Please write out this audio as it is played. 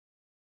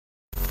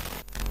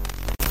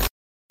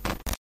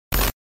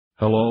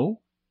Hello?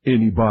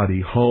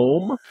 Anybody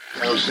home?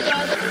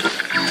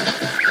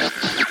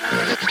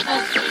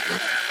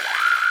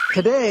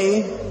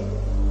 Today,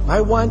 I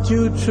want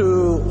you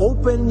to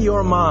open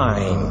your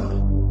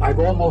mind. I've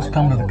almost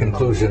come to the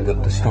conclusion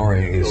that the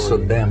story is so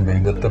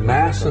damning that the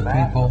mass of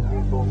people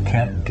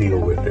can't deal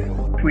with it.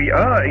 We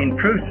are in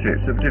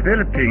process of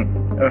developing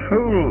a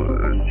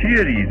whole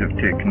series of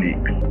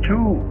techniques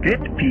to get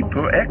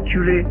people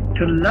actually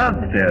to love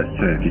their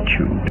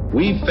servitude.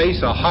 We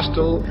face a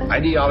hostile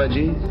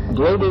ideology,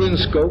 global in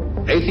scope,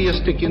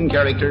 atheistic in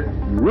character,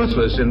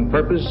 ruthless in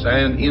purpose,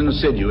 and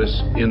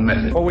insidious in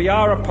method. For we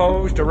are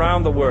opposed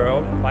around the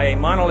world by a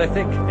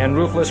monolithic and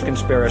ruthless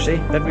conspiracy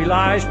that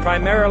relies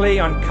primarily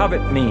on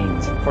covert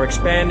means for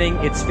expanding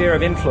its sphere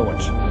of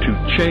influence.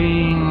 To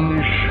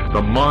change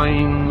the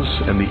minds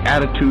and the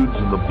attitudes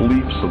and the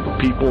beliefs of the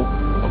people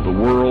of the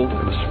world,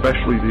 and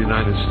especially the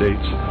United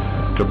States,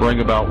 to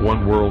bring about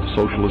one world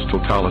socialist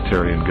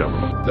totalitarian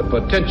government. The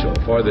potential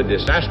for the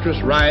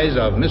disastrous rise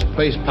of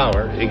misplaced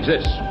power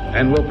exists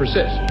and will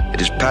persist. It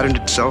has patterned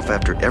itself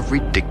after every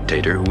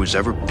dictator who has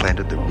ever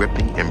planted the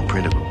ripping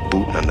imprint of a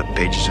boot on the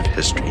pages of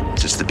history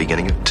since the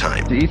beginning of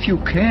time. If you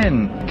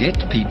can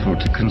get people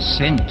to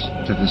consent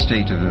to the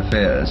state of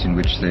affairs in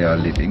which they are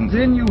living,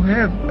 then you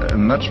have a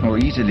much more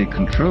easily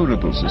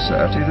controllable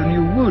society than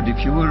you would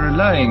if you were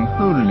relying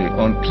wholly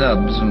on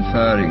clubs and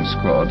firing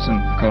squads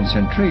and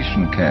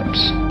concentration camps.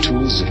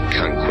 Tools of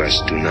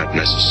conquest do not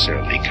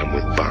necessarily come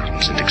with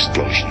bombs and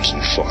explosions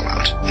and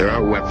fallout. There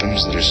are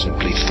weapons that are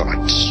simply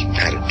thoughts,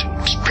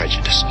 attitudes,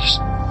 prejudices,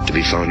 to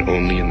be found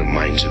only in the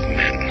minds of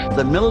men.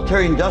 The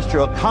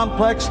military-industrial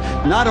complex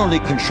not only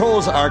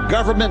controls our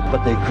government,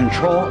 but they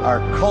control our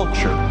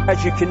culture.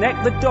 As you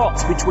connect the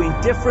dots between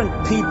different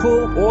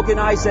people,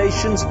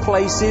 organizations,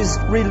 places,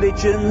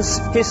 religions,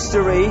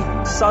 history,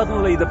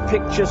 suddenly the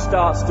picture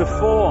starts to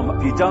form.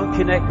 If you don't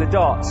connect the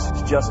dots,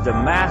 it's just a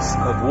mass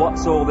of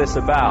what's all this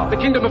about. The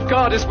kingdom of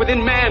God is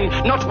within man,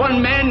 not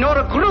one man nor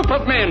a group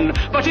of men,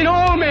 but in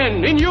all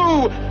men, in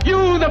you.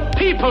 You, the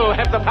people,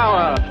 have the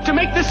power to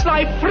make this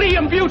life free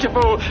and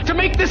beautiful, to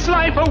make this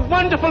life a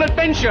wonderful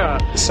adventure.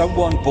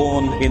 Someone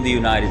born in the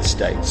United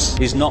States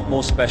is not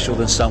more special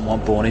than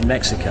someone born in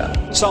Mexico.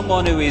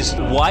 Someone who is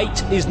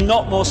white is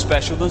not more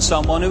special than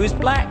someone who is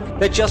black.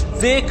 They're just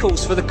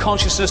vehicles for the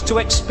consciousness to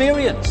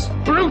experience.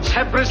 Brutes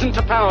have risen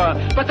to power,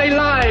 but they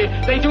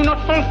lie. They do not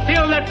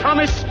fulfill that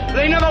promise.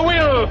 They never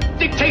will.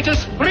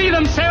 Dictators free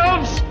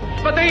themselves,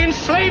 but they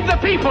enslave the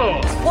people.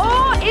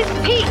 War is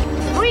peace.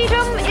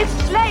 Freedom is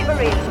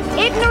slavery.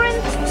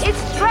 Ignorance is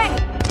strength.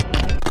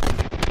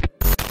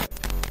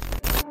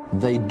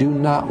 They do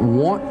not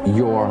want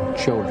your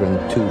children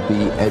to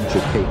be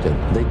educated.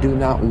 They do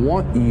not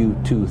want you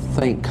to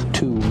think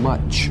too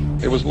much.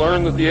 It was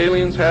learned that the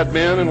aliens had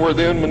been and were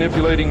then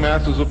manipulating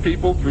masses of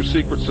people through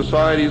secret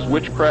societies,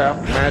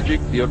 witchcraft,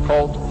 magic, the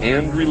occult,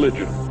 and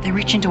religion. They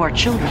reach into our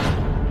children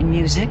in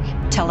music,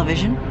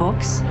 television,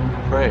 books.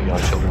 Prey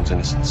on children's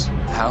innocence.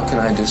 How can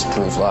I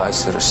disprove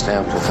lies that are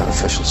stamped with an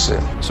official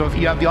seal? So if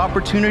you have the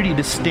opportunity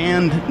to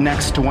stand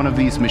next to one of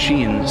these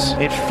machines,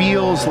 it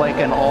feels like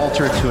an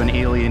altar to an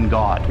alien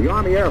god. The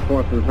Army Air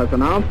Forces has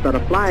announced that a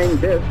flying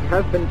disc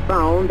has been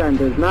found and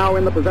is now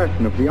in the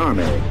possession of the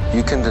Army.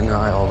 You can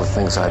deny all the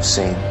things I've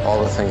seen,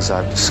 all the things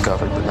I've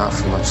discovered, but not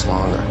for much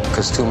longer,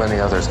 because too many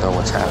others know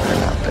what's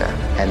happening out there.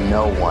 And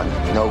no one,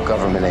 no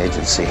government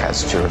agency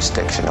has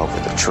jurisdiction over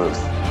the truth.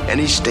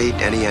 Any state,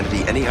 any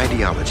entity, any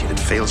ideology that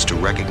fails to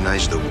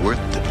recognize the worth,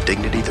 the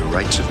dignity, the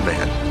rights of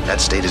man, that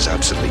state is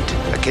obsolete.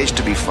 A case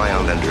to be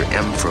filed under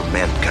M for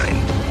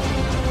Mankind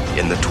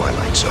in the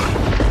Twilight Zone.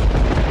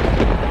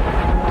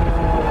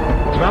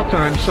 It's about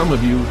time some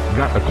of you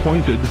got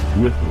acquainted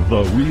with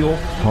the real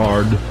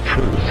hard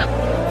truth.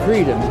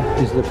 Freedom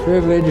is the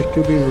privilege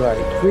to be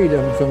right.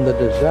 Freedom from the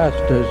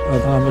disasters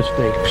of our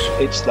mistakes.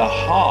 It's the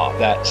heart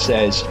that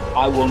says,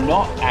 I will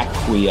not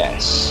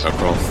acquiesce.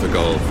 Across the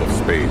gulf of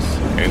space,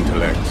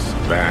 intellects,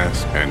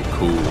 vast and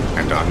cool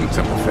and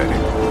unsympathetic,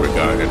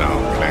 regarded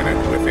our planet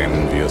with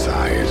envious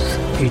eyes.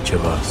 Each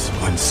of us,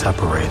 when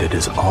separated,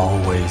 is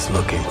always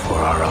looking for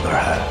our other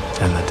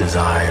half. And the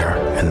desire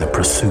and the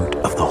pursuit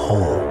of the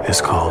whole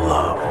is called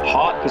love.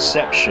 Heart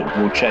perception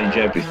will change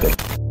everything.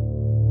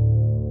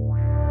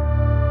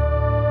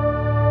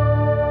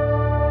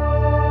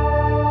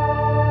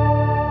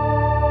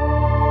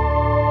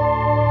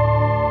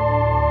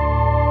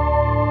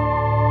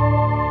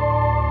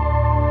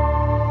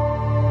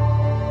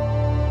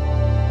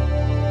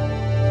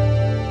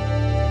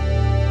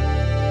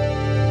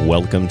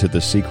 Welcome to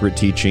the Secret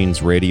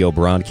Teachings radio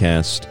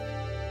broadcast.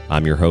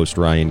 I'm your host,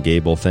 Ryan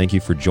Gable. Thank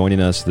you for joining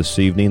us this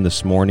evening,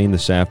 this morning,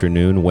 this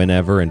afternoon,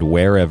 whenever and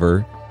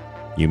wherever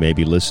you may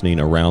be listening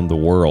around the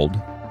world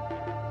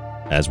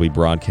as we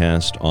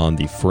broadcast on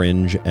the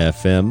Fringe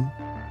FM.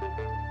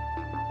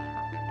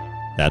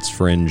 That's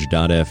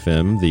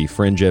fringe.fm, the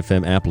Fringe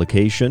FM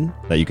application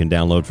that you can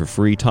download for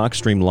free,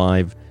 TalkStream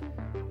Live,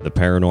 the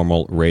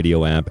Paranormal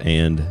Radio app,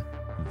 and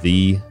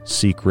the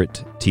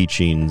Secret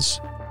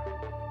Teachings.info.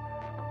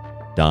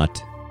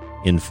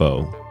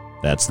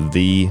 That's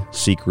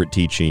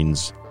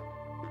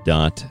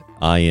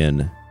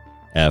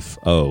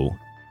thesecretteachings.info,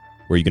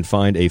 where you can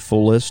find a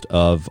full list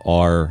of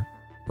our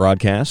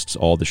broadcasts,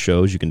 all the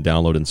shows. You can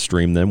download and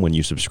stream them when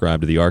you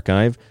subscribe to the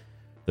archive.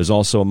 There's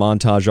also a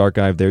montage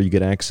archive there you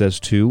get access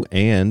to,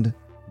 and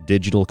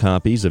digital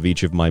copies of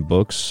each of my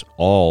books,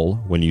 all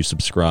when you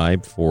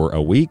subscribe for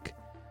a week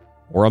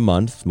or a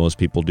month. Most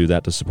people do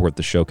that to support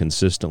the show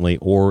consistently,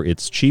 or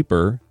it's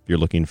cheaper if you're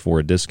looking for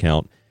a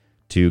discount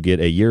to get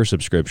a year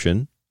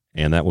subscription,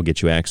 and that will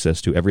get you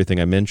access to everything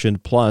I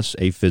mentioned, plus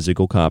a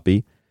physical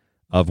copy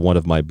of one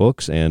of my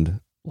books.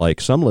 And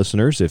like some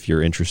listeners, if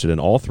you're interested in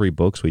all three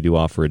books, we do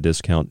offer a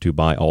discount to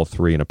buy all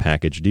three in a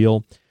package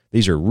deal.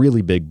 These are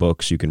really big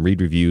books. You can read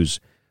reviews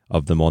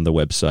of them on the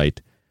website.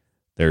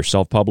 They're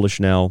self-published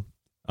now.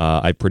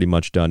 I've pretty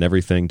much done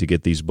everything to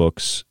get these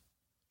books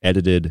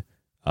edited,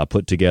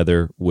 put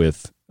together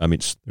with,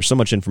 there's so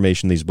much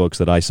information in these books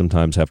that I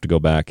sometimes have to go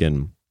back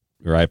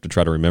or I have to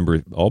try to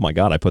remember, oh my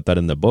God, I put that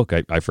in the book.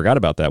 I forgot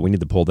about that. We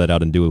need to pull that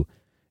out and do,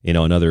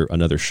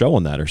 another show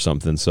on that or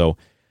something. So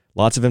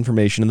lots of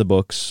information in the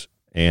books,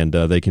 and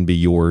they can be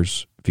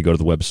yours if you go to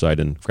the website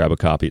and grab a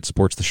copy. It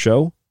supports the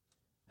show,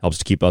 helps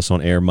to keep us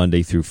on air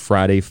Monday through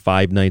Friday,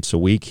 5 nights a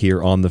week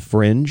here on The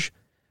Fringe.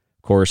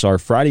 Of course, our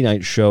Friday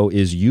night show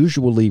is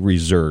usually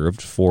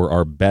reserved for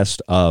our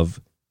best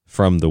of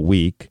from the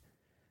week.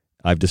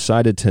 I've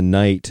decided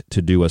tonight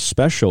to do a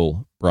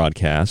special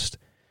broadcast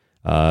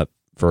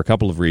for a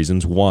couple of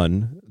reasons.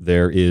 One,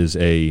 there is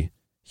a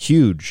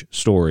huge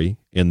story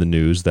in the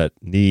news that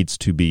needs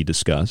to be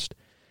discussed.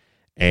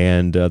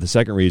 And the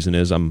second reason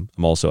is I'm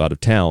also out of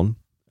town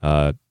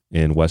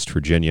in West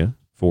Virginia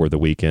for the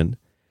weekend.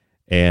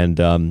 And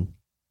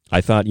I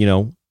thought,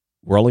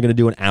 we're only going to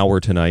do an hour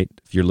tonight.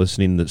 If you're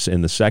listening this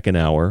in the second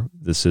hour,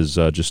 this is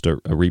just a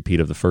repeat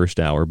of the first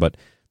hour, but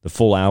the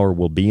full hour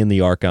will be in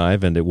the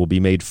archive, and it will be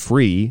made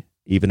free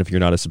even if you're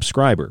not a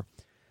subscriber.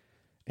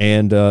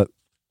 And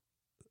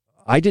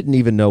I didn't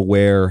even know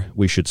where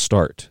we should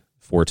start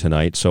for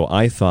tonight, so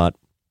I thought,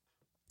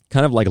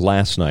 kind of like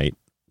last night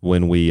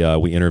when we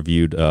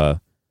interviewed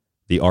the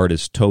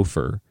artist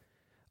Topher,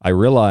 I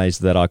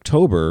realized that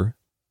October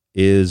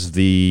is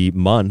the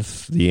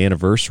month, the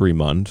anniversary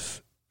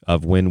month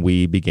of when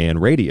we began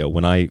radio.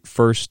 When I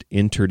first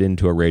entered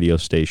into a radio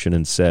station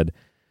and said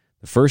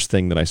the first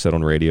thing that I said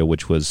on radio,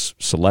 which was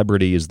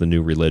celebrity is the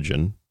new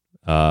religion,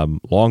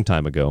 long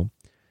time ago.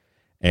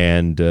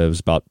 And it was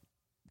about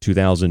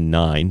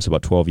 2009, so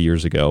about 12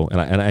 years ago.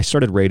 And I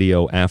started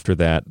radio after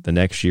that the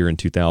next year in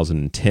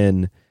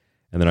 2010.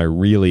 And then I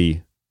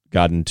really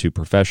got into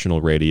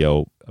professional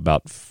radio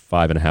about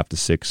 5.5 to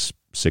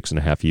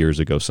 6.5 years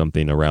ago,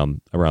 something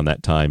around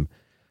that time,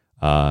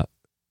 about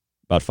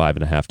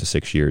 5.5 to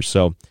 6 years.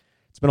 So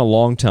it's been a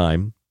long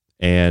time.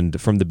 And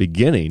from the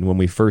beginning, when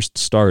we first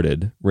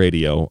started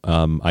radio,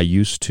 I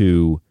used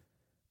to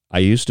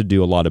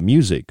do a lot of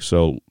music.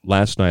 So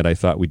last night I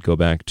thought we'd go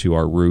back to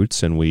our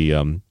roots, and we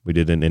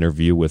did an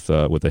interview with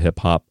a hip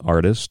hop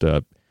artist,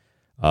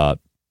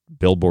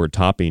 Billboard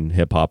topping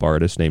hip hop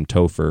artist named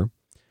Topher.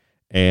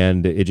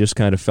 And it just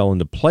kind of fell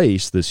into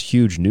place, this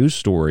huge news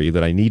story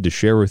that I need to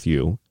share with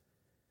you,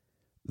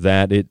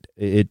 that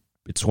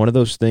it's one of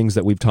those things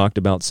that we've talked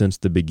about since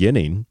the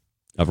beginning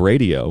of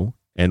radio,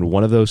 and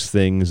one of those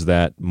things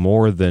that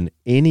more than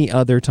any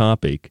other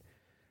topic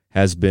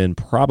has been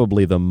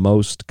probably the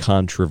most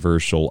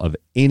controversial of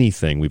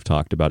anything we've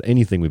talked about,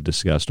 anything we've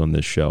discussed on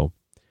this show.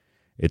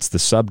 It's the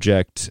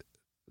subject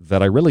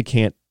that I really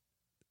can't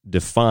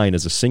define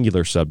as a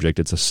singular subject.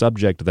 It's a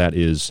subject that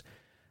is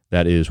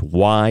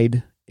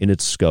wide in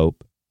its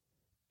scope,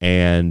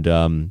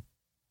 and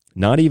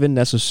not even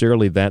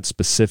necessarily that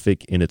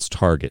specific in its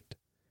target.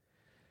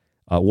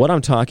 What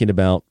I'm talking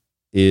about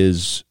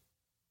is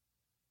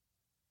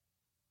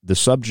the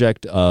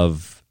subject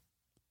of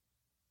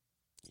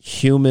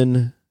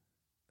human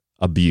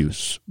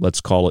abuse. Let's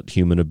call it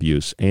human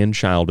abuse and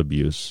child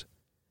abuse,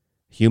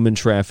 human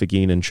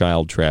trafficking and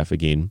child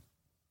trafficking,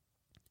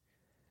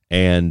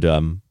 and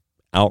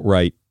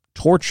outright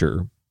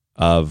torture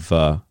of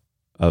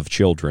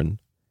children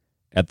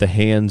at the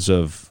hands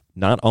of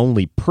not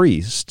only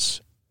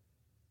priests,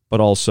 but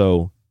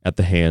also at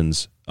the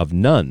hands of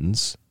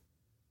nuns,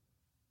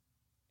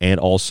 and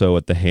also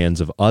at the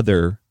hands of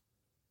other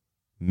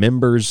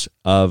members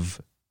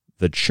of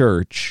the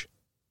church,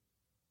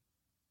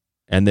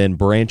 and then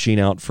branching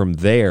out from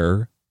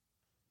there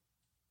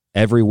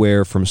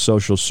everywhere from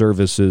social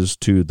services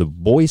to the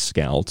Boy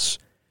Scouts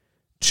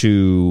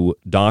to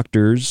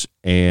doctors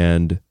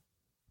and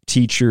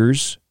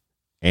teachers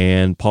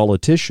and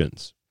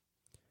politicians.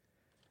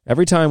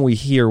 Every time we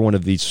hear one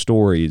of these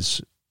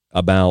stories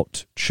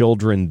about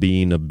children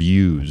being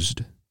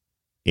abused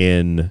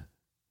in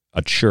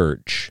a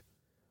church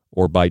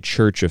or by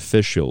church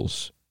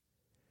officials,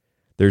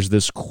 there's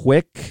this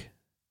quick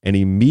and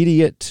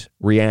immediate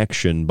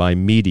reaction by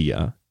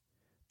media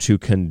to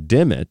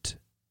condemn it,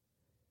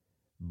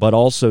 but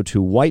also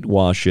to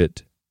whitewash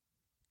it,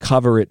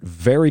 cover it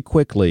very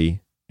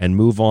quickly, and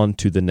move on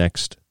to the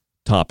next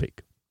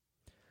topic.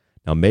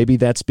 Now, maybe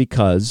that's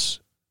because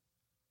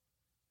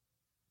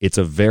it's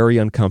a very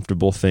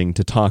uncomfortable thing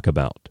to talk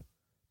about,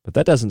 but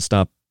that doesn't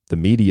stop the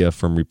media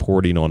from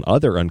reporting on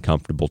other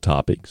uncomfortable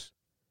topics.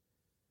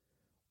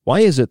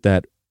 Why is it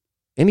that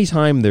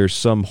anytime there's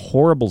some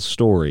horrible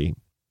story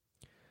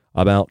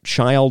about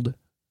child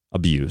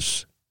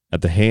abuse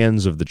at the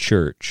hands of the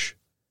church,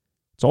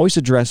 it's always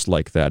addressed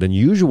like that? And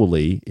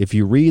usually, if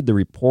you read the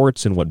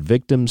reports and what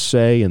victims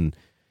say and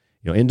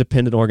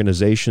independent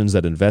organizations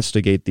that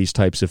investigate these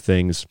types of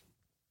things,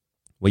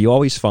 what you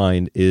always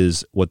find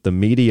is what the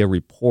media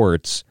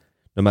reports,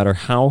 no matter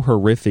how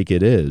horrific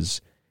it is,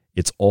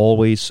 it's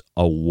always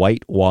a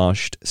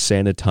whitewashed,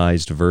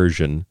 sanitized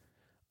version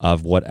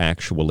of what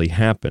actually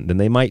happened. And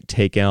they might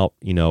take out,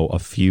 a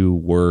few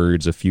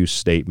words, a few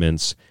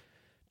statements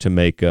to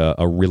make a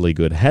really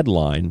good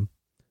headline,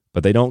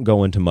 but they don't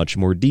go into much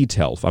more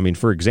detail. I mean,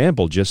 for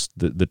example, just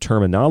the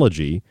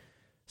terminology,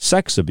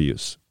 sex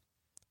abuse.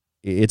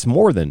 It's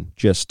more than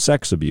just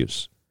sex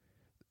abuse.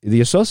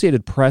 The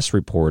Associated Press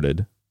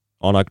reported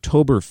on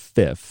October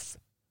 5th,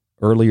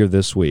 earlier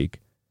this week,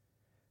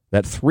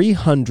 that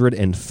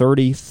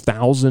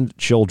 330,000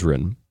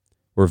 children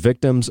were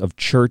victims of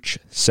church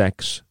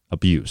sex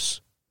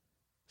abuse.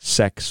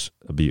 Sex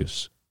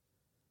abuse.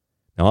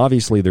 Now,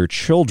 obviously, they're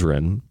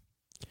children,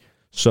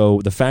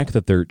 so the fact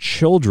that they're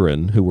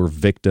children who were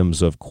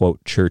victims of,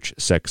 quote, church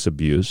sex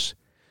abuse,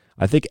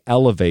 I think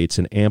elevates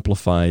and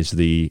amplifies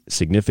the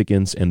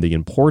significance and the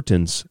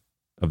importance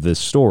of this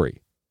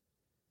story.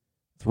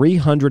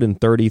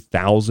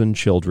 330,000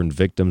 children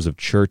victims of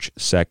church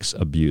sex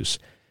abuse.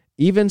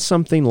 Even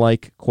something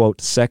like,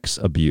 quote, sex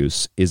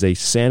abuse is a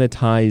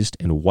sanitized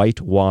and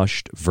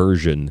whitewashed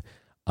version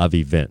of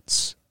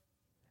events.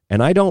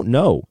 And I don't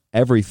know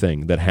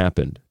everything that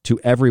happened to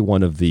every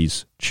one of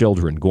these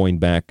children going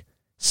back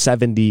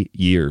 70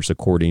 years,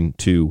 according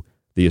to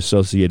the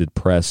Associated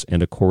Press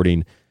and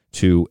according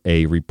to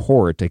a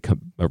report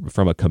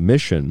from a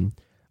commission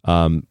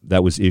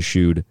that was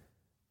issued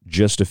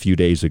just a few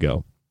days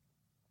ago.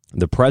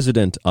 The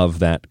president of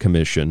that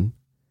commission,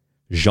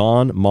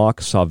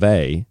 Jean-Marc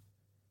Sauvé,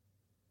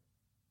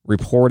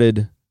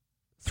 reported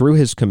through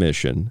his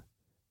commission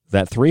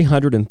that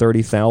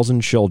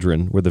 330,000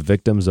 children were the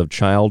victims of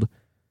child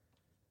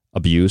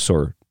abuse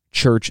or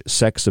church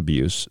sex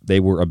abuse. They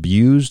were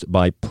abused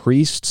by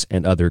priests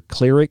and other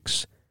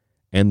clerics,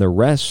 and the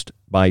rest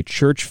by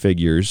church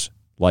figures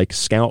like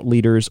scout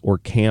leaders or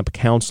camp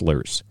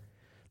counselors.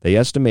 They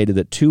estimated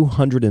that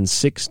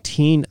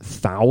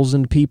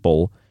 216,000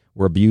 people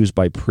were abused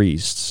by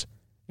priests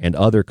and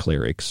other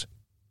clerics.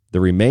 The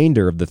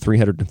remainder of the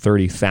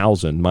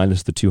 330,000,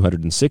 minus the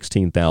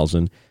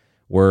 216,000,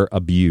 were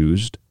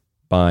abused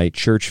by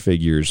church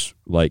figures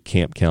like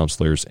camp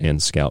counselors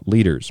and scout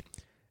leaders.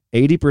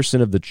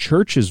 80% of the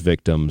church's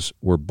victims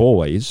were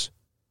boys,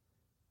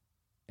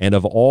 and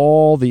of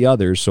all the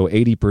others, so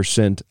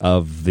 80%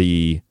 of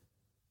the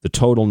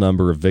total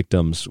number of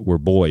victims were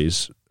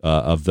boys,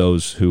 of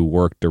those who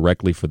worked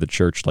directly for the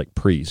church like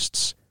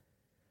priests.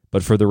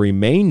 But for the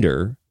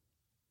remainder,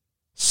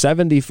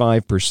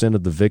 75%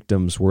 of the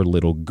victims were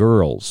little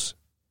girls,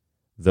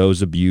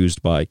 those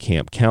abused by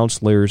camp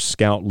counselors,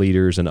 scout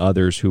leaders, and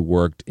others who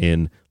worked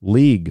in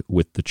league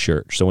with the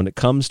church. So when it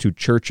comes to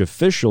church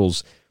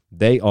officials,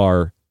 they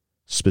are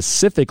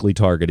specifically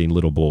targeting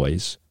little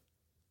boys.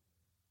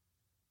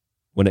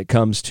 When it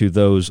comes to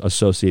those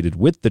associated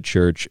with the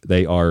church,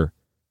 they are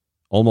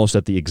almost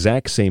at the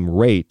exact same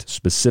rate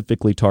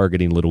specifically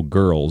targeting little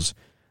girls,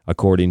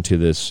 according to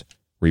this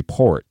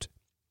report.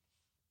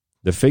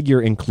 The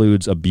figure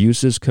includes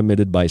abuses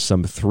committed by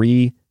some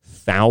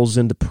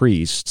 3,000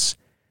 priests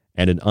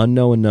and an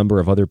unknown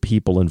number of other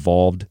people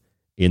involved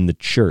in the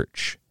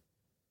church.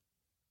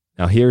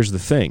 Now, here's the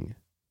thing.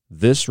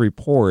 This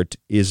report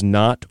is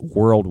not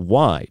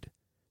worldwide.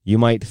 You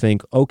might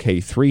think,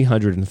 okay,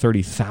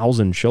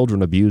 330,000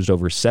 children abused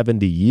over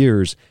 70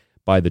 years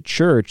by the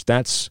church,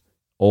 that's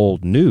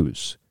old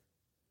news.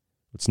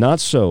 It's not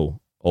so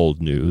old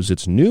news.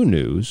 It's new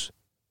news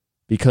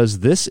because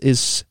this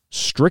is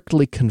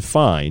strictly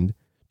confined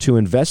to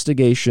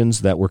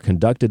investigations that were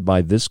conducted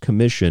by this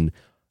commission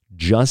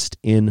just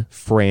in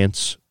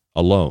France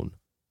alone.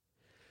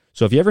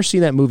 So if you ever see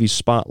that movie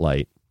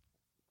Spotlight,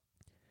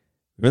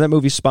 remember that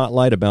movie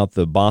Spotlight about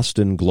the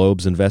Boston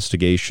Globe's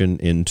investigation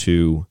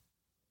into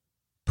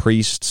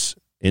priests,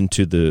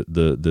 into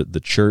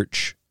the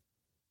church,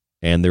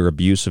 and their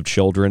abuse of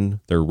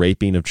children, their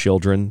raping of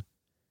children?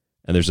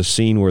 And there's a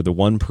scene where the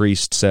one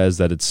priest says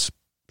that it's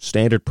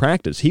standard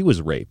practice. He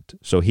was raped,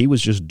 so he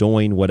was just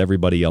doing what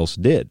everybody else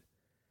did.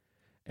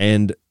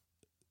 And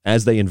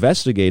as they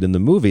investigate in the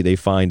movie, they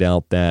find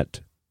out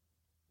that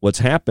what's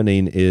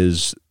happening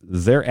is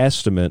their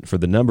estimate for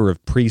the number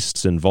of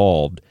priests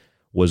involved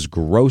was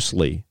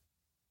grossly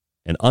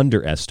an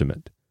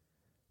underestimate,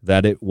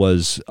 that it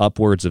was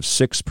upwards of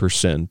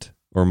 6%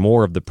 or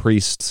more of the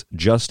priests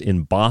just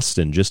in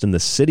Boston, just in the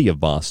city of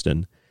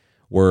Boston,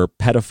 were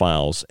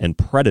pedophiles and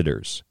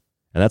predators.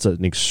 And that's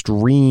an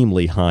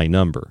extremely high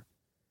number.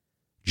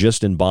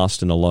 just in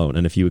Boston alone.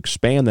 And if you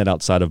expand that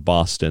outside of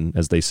Boston,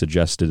 as they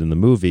suggested in the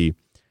movie,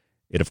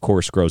 it of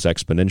course grows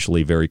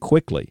exponentially very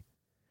quickly.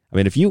 I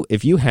mean, if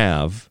you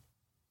have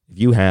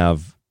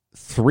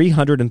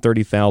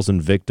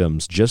 330,000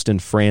 victims just in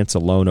France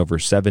alone over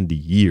 70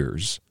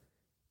 years,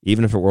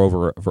 even if it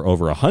were for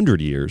over 100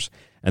 years,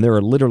 and there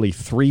are literally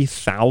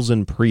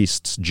 3,000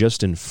 priests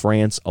just in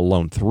France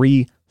alone,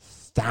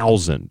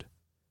 3,000.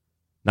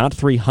 Not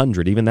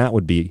 300, even that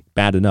would be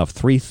bad enough.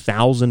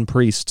 3,000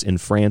 priests in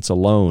France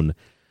alone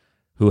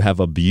who have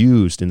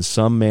abused in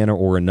some manner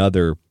or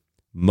another,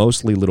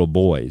 mostly little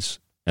boys.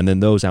 And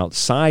then those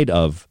outside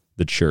of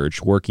the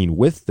church, working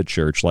with the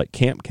church, like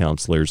camp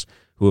counselors,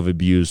 who have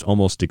abused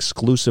almost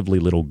exclusively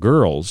little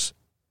girls,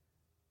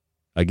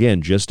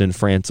 again, just in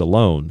France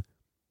alone.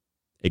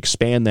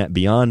 Expand that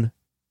beyond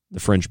the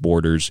French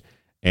borders,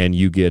 and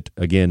you get,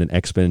 again, an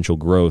exponential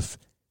growth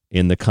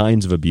in the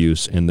kinds of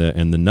abuse and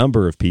the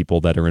number of people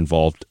that are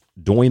involved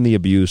doing the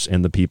abuse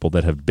and the people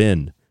that have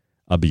been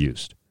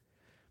abused.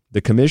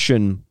 The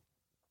commission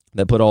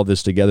that put all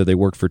this together, they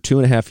worked for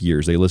 2.5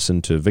 years. They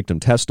listened to victim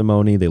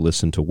testimony. They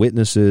listened to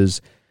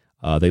witnesses.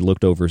 They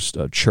looked over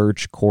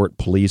church, court,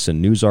 police,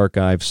 and news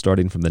archives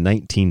starting from the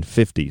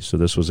 1950s. So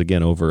this was,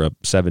 again, over a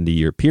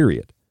 70-year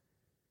period.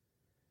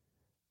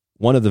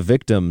 One of the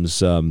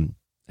victims,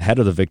 head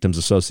of the Victims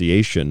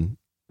Association,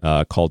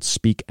 called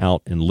Speak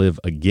Out and Live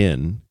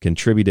Again,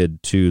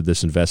 contributed to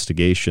this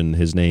investigation.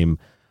 His name,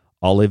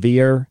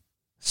 Olivier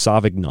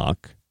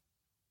Savignac,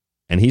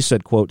 and he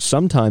said, quote,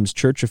 sometimes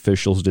church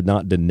officials did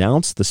not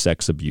denounce the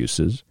sex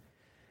abuses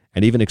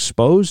and even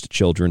exposed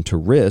children to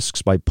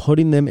risks by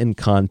putting them in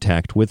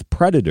contact with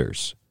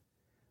predators.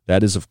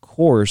 That is, of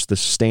course, the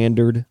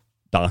standard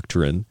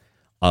doctrine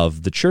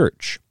of the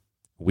church.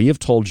 We have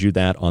told you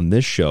that on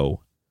this show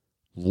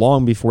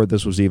long before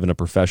this was even a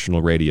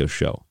professional radio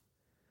show.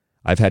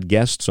 I've had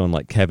guests on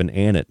like Kevin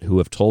Annett who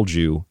have told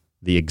you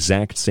the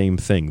exact same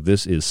thing.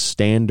 This is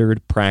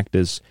standard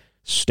practice,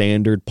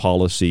 standard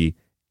policy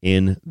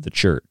in the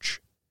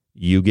church.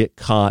 You get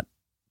caught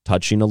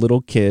touching a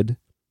little kid,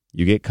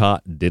 you get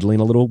caught diddling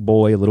a little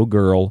boy, a little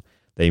girl,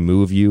 they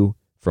move you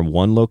from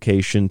one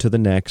location to the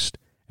next,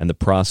 and the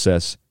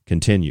process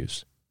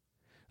continues.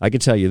 I can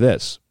tell you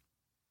this.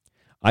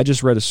 I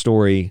just read a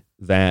story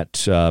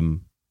that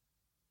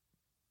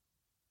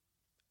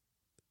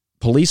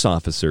police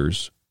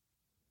officers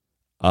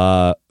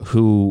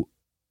who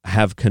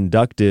have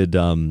conducted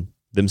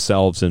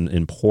themselves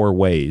in poor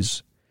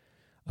ways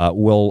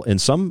will, in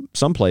some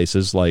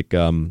places, like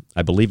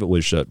I believe it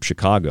was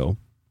Chicago,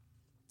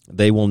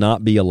 they will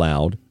not be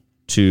allowed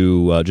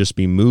to just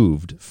be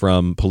moved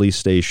from police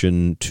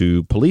station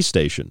to police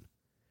station.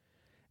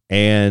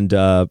 And,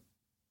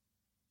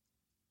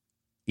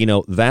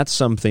 that's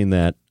something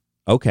that,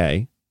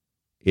 okay,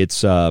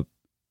 it's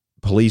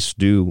police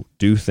do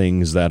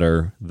things that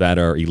are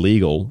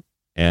illegal.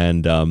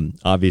 And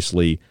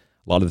obviously,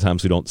 a lot of the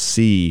times we don't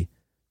see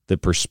the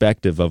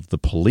perspective of the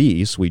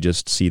police. We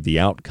just see the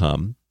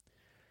outcome.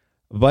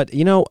 But,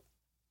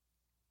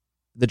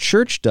 the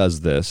church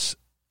does this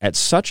at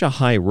such a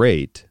high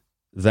rate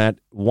that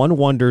one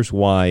wonders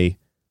why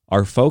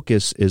our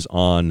focus is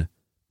on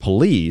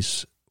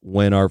police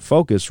when our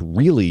focus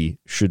really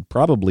should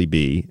probably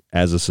be,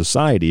 as a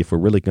society, if we're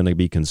really going to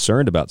be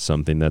concerned about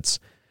something that's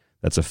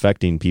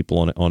affecting people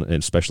on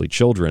especially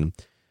children.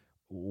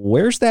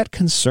 Where's that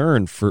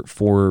concern for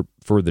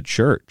the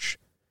church?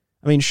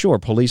 I mean, sure,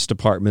 police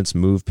departments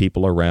move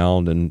people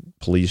around, and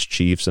police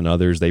chiefs and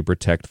others, they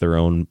protect their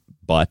own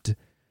butt.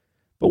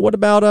 But what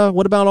about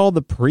all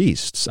the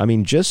priests? I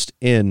mean, just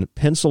in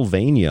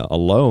Pennsylvania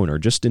alone, or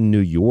just in New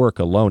York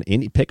alone,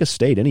 pick a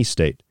state, any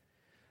state.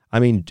 I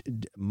mean,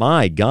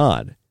 my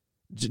God,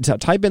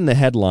 type in the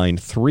headline: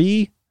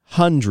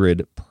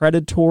 300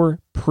 predator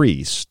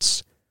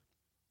priests.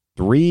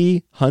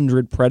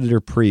 300 predator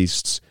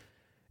priests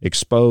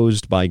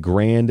exposed by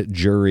grand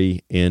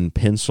jury in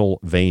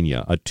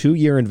Pennsylvania. A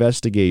 2-year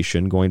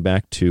investigation going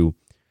back to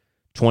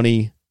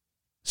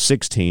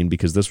 2016,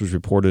 because this was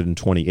reported in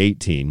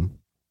 2018,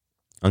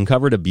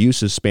 uncovered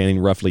abuses spanning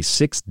roughly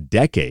 6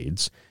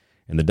 decades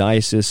in the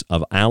Diocese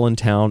of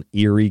Allentown,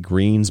 Erie,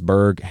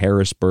 Greensburg,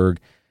 Harrisburg,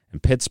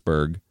 and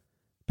Pittsburgh,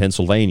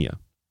 Pennsylvania.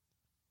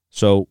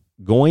 So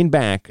going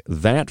back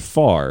that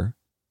far,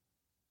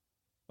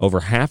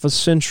 over half a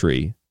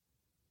century,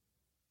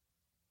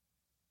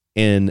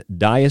 in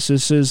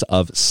dioceses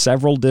of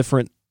several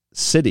different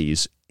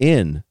cities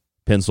in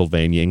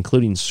Pennsylvania,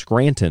 including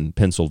Scranton,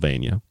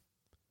 Pennsylvania,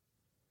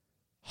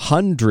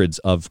 hundreds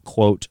of,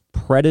 quote,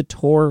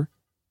 predator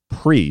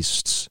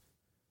priests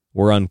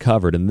were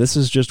uncovered. And this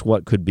is just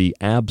what could be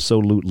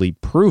absolutely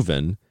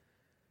proven,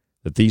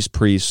 that these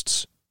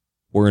priests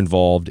were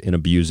involved in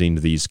abusing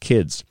these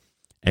kids.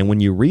 And when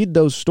you read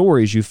those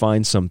stories, you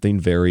find something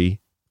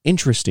very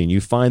interesting.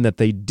 You find that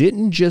they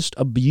didn't just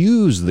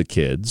abuse the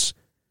kids,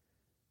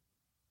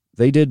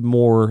 they did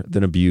more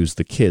than abuse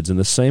the kids. In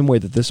the same way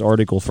that this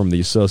article from the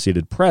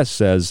Associated Press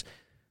says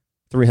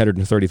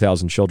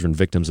 330,000 children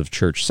victims of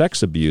church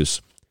sex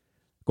abuse,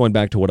 going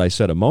back to what I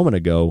said a moment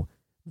ago,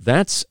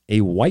 That's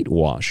a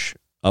whitewash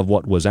of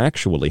what was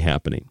actually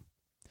happening.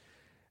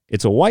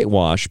 It's a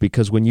whitewash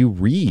because when you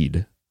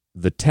read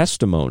the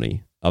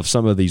testimony of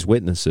some of these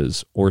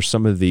witnesses or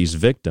some of these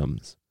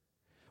victims,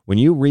 when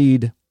you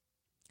read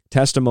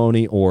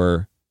testimony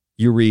or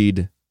you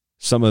read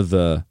some of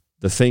the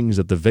things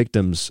that the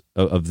victims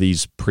of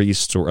these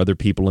priests or other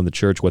people in the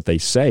church, what they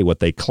say, what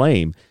they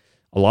claim,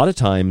 a lot of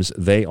times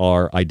they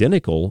are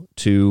identical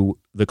to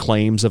the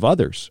claims of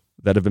others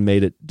that have been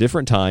made at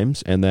different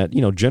times and that,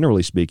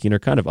 generally speaking, are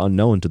kind of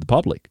unknown to the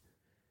public.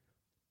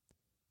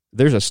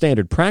 There's a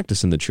standard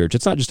practice in the church.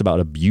 It's not just about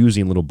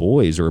abusing little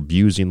boys or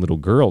abusing little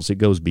girls. It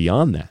goes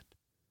beyond that.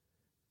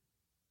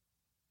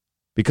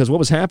 Because what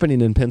was happening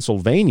in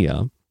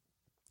Pennsylvania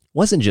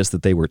wasn't just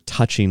that they were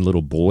touching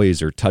little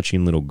boys or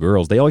touching little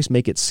girls. They always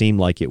make it seem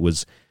like it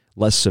was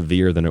less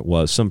severe than it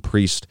was. Some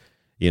priest,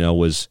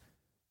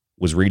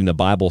 was reading a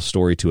Bible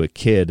story to a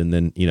kid, and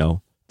then,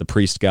 the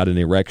priest got an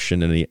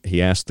erection and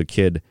he asked the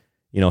kid,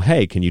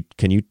 hey, can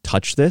you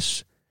touch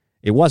this?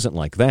 It wasn't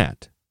like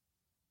that.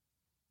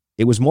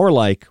 It was more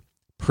like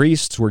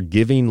priests were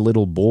giving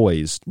little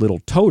boys little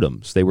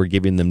totems. They were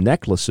giving them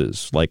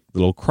necklaces, like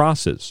little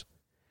crosses.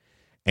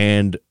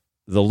 And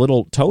the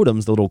little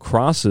totems, the little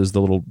crosses,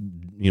 the little,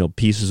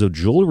 pieces of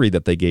jewelry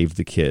that they gave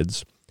the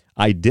kids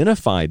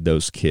identified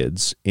those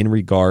kids in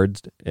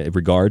regards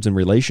and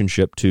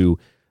relationship to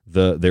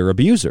their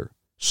abuser.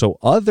 So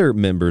other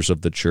members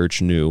of the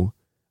church knew,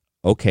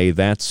 okay,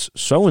 that's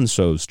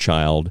so-and-so's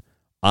child.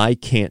 I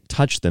can't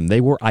touch them.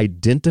 They were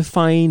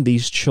identifying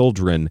these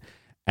children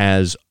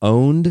as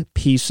owned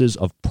pieces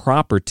of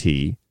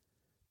property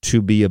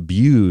to be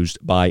abused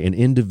by an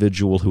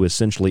individual who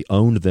essentially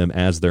owned them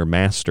as their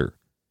master.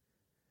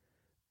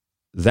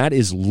 That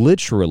is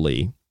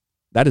mainstream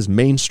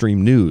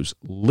news,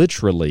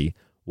 literally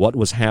what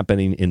was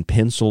happening in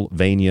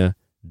Pennsylvania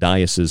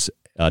dioceses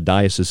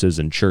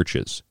and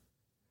churches.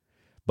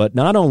 But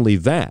not only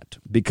that,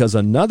 because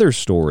another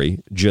story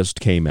just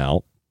came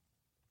out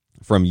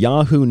from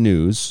Yahoo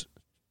News,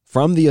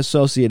 from the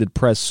Associated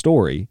Press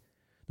story,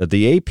 that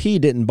the AP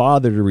didn't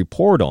bother to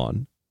report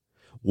on.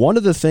 One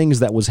of the things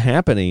that was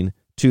happening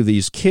to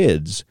these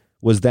kids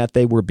was that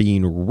they were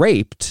being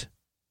raped.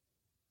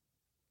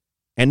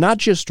 And not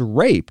just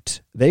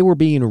raped, they were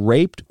being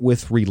raped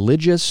with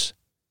religious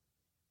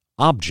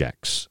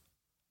objects.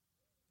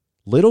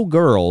 Little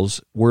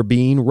girls were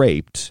being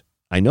raped.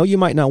 I know you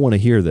might not want to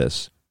hear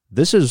this.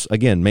 This is,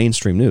 again,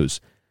 mainstream news.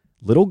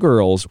 Little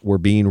girls were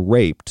being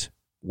raped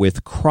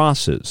with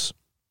crosses.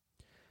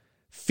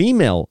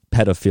 Female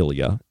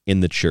pedophilia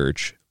in the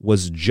church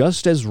was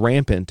just as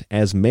rampant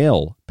as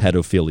male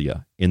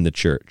pedophilia in the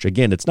church.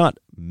 Again, it's not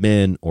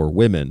men or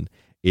women.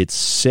 It's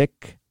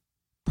sick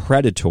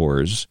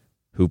predators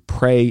who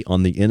prey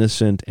on the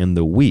innocent and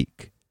the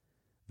weak.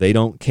 They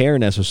don't care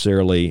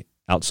necessarily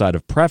outside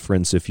of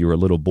preference if you're a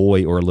little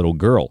boy or a little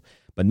girl.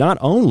 But not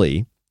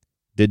only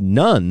did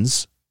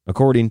nuns,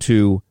 according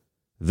to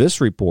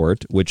this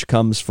report, which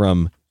comes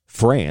from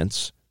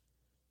France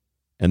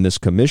and this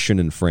commission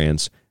in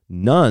France,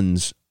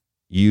 nuns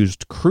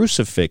used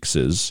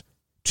crucifixes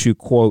to,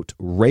 quote,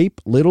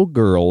 rape little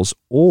girls,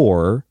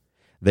 or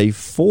they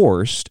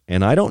forced,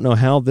 and I don't know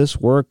how this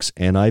works,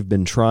 and I've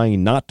been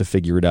trying not to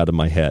figure it out in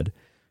my head,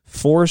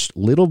 forced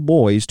little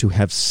boys to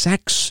have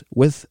sex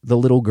with the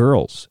little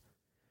girls.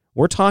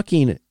 We're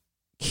talking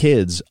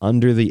kids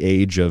under the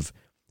age of,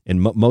 in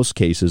most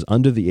cases,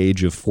 under the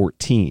age of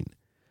 14,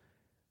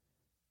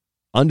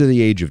 under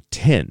the age of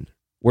 10.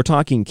 We're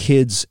talking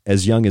kids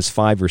as young as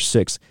 5 or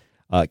 6,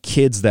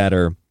 kids that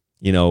are,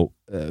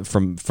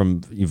 from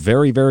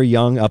very, very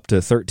young up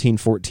to 13,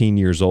 14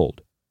 years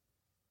old.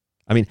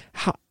 I mean,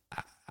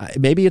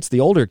 maybe it's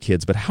the older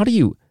kids, but how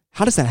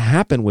does that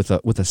happen with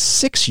a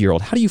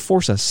 6-year-old? How do you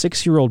force a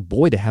 6-year-old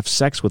boy to have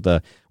sex with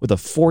a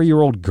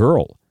 4-year-old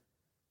girl?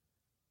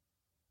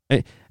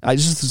 I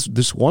just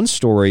this one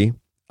story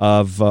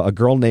of a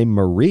girl named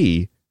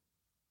Marie,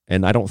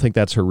 and I don't think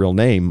that's her real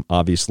name,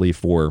 obviously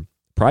for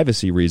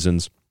privacy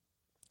reasons.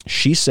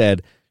 She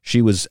said she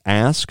was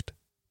asked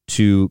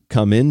to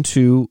come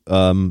into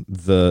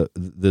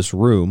this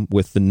room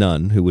with the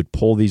nun who would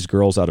pull these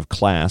girls out of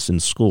class in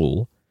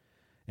school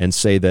and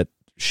say that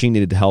she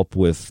needed help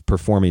with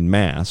performing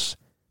mass,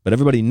 but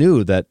everybody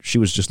knew that she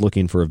was just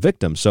looking for a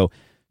victim. So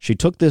she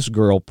took this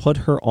girl, put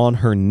her on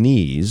her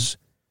knees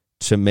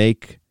to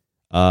make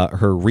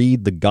her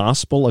read the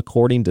gospel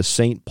according to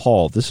St.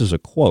 Paul. This is a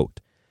quote.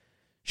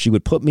 She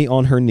would put me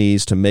on her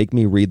knees to make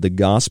me read the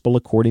gospel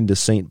according to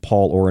St.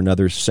 Paul or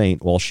another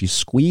saint, while she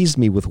squeezed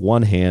me with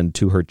one hand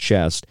to her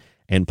chest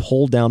and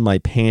pulled down my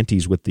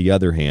panties with the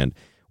other hand.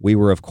 We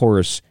were, of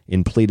course,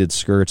 in pleated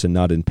skirts and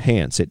not in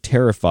pants. It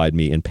terrified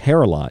me and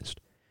paralyzed.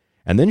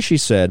 And then she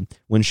said,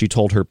 when she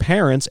told her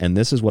parents, and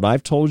this is what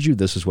I've told you,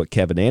 this is what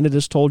Kevin Annett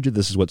has told you,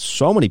 this is what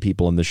so many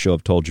people on this show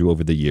have told you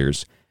over the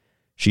years,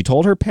 she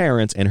told her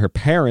parents, and her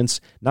parents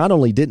not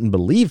only didn't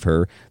believe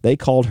her, they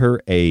called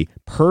her a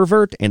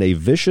pervert and a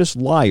vicious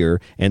liar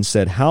and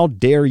said, how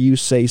dare you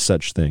say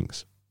such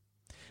things?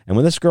 And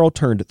when this girl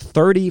turned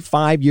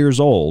 35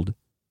 years old,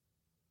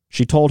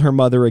 She told her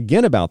mother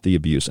again about the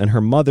abuse, and her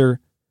mother,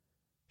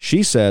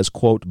 she says,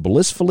 quote,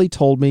 blissfully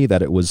told me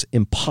that it was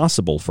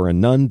impossible for a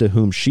nun to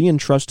whom she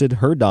entrusted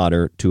her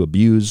daughter to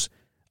abuse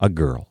a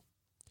girl.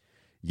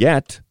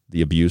 Yet,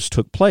 the abuse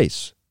took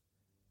place.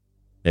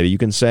 Maybe you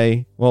can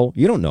say, well,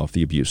 you don't know if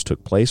the abuse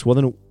took place. Well,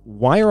 then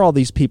why are all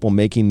these people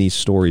making these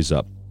stories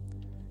up?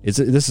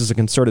 This is a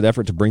concerted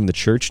effort to bring the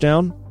church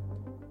down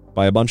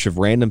by a bunch of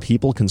random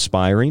people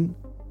conspiring?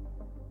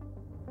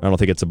 I don't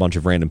think it's a bunch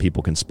of random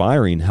people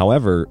conspiring.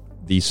 However,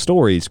 these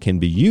stories can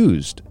be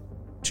used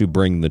to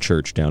bring the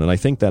church down. And I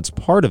think that's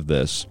part of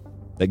this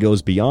that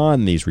goes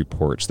beyond these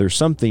reports. There's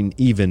something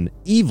even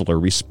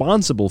eviler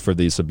responsible for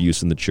this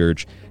abuse in the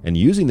church and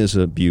using this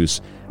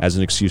abuse as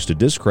an excuse to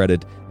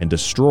discredit and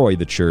destroy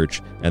the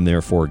church and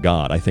therefore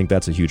God. I think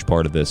that's a huge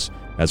part of this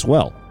as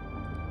well.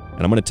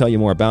 And I'm going to tell you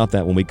more about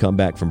that when we come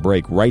back from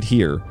break right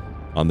here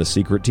on the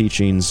Secret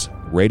Teachings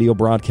radio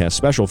broadcast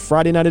special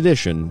Friday night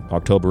edition,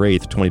 October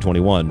 8th,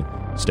 2021.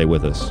 Stay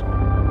with us.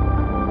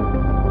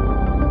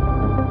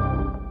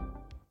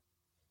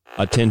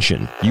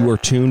 Attention, you are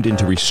tuned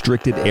into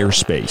restricted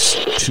airspace.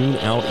 Tune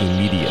out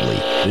immediately.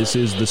 This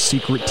is the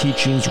Secret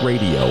Teachings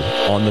Radio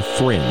on the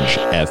Fringe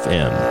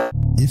FM.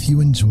 If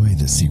you enjoy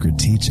the Secret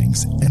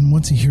Teachings and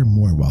want to hear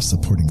more while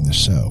supporting the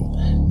show,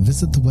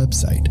 visit the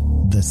website,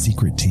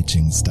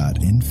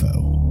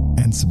 thesecretteachings.info,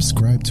 and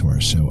subscribe to our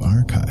show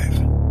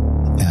archive.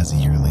 As a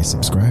yearly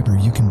subscriber,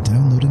 you can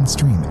download and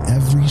stream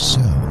every show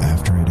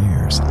after it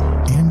airs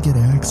and get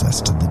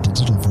access to the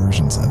digital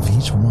versions of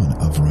each one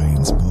of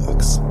Ryan's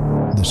books.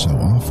 The show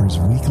offers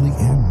weekly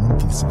and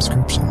monthly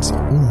subscriptions,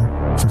 or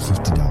for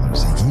 $50 a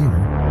year,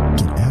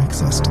 get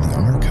access to the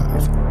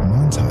archive,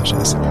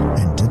 montages,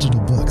 and digital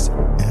books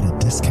at a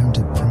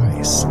discounted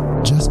price.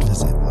 Just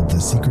visit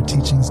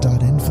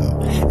thesecretteachings.info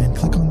and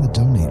click on the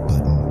donate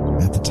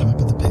button at the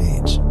top of the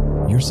page.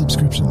 Your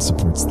subscription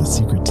supports the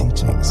Secret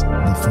Teachings,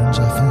 the Fringe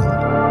FM,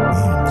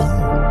 and you.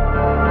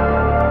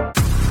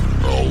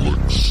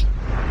 Alex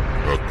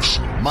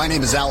Exum. My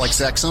name is Alex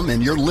Exum,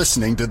 and you're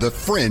listening to the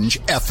Fringe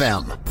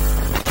FM.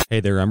 Hey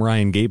there, I'm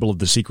Ryan Gable of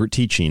The Secret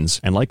Teachings,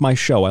 and like my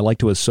show, I like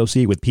to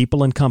associate with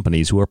people and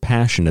companies who are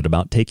passionate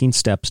about taking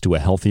steps to a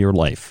healthier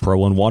life. Pro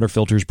One Water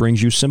Filters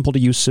brings you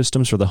simple-to-use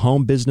systems for the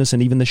home, business,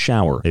 and even the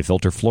shower. They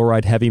filter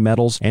fluoride, heavy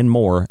metals, and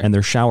more, and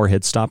their shower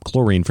heads stop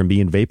chlorine from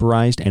being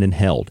vaporized and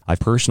inhaled. I've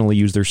personally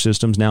used their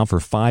systems now for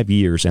 5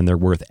 years, and they're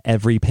worth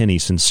every penny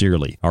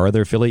sincerely. Our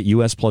other affiliate,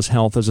 US Plus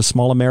Health, is a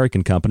small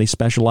American company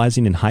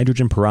specializing in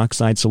hydrogen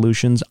peroxide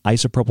solutions,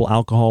 isopropyl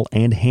alcohol,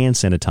 and hand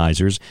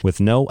sanitizers with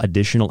no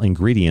additional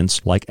ingredients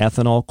like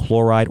ethanol,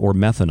 chloride, or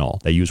methanol.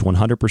 They use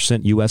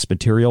 100% U.S.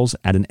 materials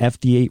at an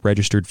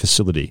FDA-registered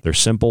facility. Their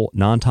simple,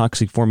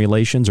 non-toxic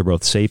formulations are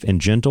both safe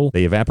and gentle.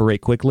 They evaporate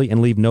quickly and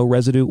leave no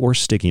residue or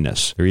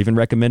stickiness. They're even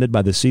recommended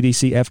by the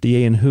CDC,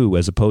 FDA, and WHO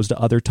as opposed to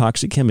other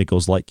toxic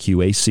chemicals like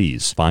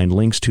QACs. Find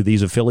links to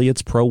these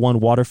affiliates, Pro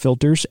One Water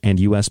Filters and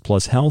US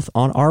Plus Health,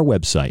 on our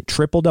website,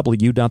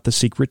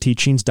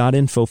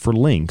 www.thesecretteachings.info for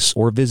links,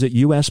 or visit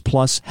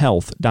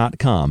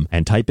usplushealth.com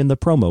and type in the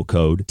promo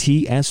code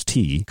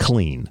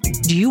TSTCLEAN.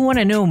 Do you want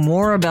to know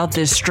more about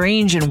this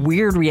strange and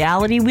weird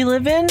reality we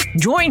live in?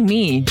 Join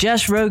me,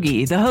 Jess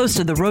Rogie, the host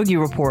of The Rogie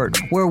Report,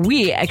 where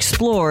we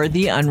explore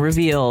the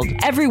unrevealed.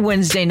 Every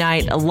Wednesday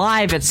night,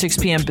 live at 6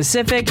 p.m.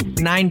 Pacific,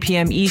 9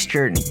 p.m.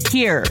 Eastern,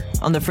 here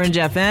on the Fringe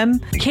FM,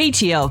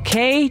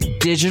 KTLK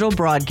Digital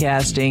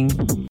Broadcasting.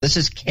 This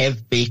is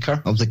Kev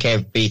Baker of The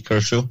Kev Baker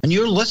Show, and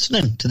you're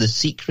listening to The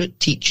Secret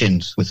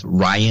Teachings with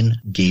Ryan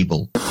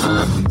Gable.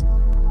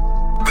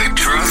 The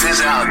truth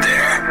is out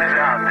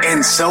there,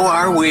 and so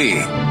are we.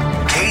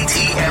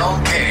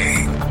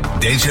 KTLK,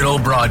 Digital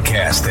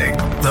Broadcasting,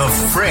 The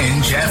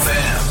Fringe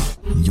FM.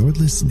 You're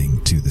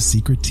listening to The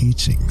Secret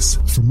Teachings.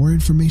 For more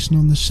information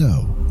on the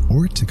show,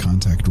 or to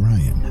contact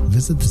Ryan,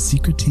 visit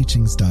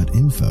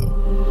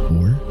thesecretteachings.info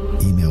or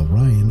email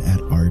Ryan at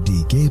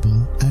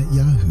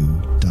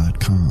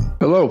rdgable@yahoo.com.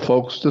 Hello,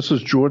 folks. This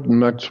is Jordan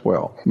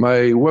Maxwell.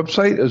 My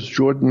website is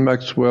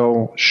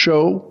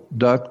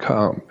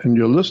jordanmaxwellshow.com, and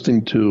you're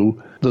listening to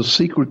The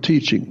Secret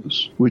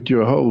Teachings with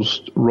your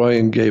host,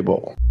 Ryan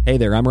Gable. Hey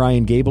there, I'm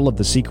Ryan Gable of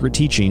The Secret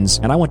Teachings,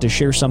 and I want to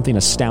share something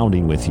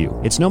astounding with you.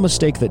 It's no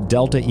mistake that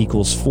delta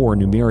equals 4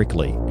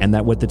 numerically, and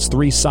that with its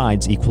 3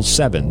 sides equals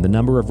 7, the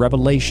number of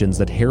revelations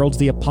that heralds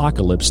the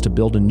apocalypse to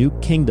build a new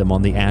kingdom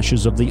on the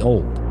ashes of the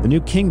old. The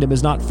new kingdom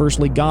is not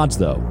firstly God's,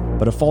 though,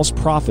 but a false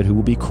prophet who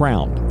will be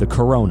crowned, the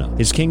Corona.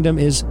 His kingdom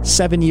is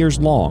 7 years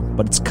long,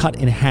 but it's cut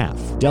in half.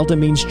 Delta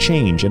means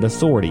change and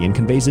authority and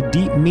conveys a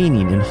deep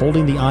meaning in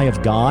holding the eye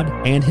of God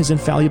and his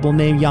infallible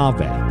name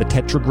Yahweh, the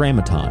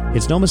Tetragrammaton.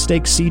 It's no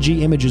mistake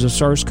CG images of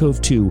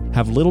SARS-CoV-2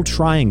 have little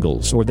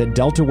triangles, or that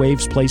delta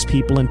waves place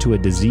people into a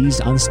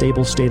diseased,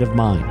 unstable state of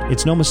mind.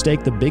 It's no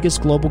mistake the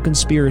biggest global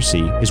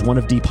conspiracy is one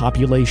of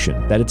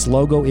depopulation, that its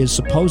logo is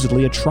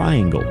supposedly a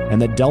triangle,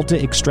 and that delta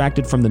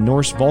extracted from the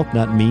Norse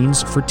Volknut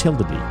means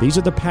fertility. These These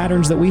are the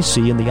patterns that we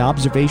see and the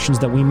observations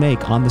that we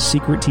make on the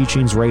Secret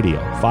Teachings Radio,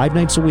 5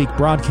 nights a week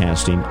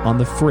broadcasting on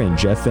the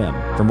Fringe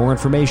FM. For more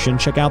information,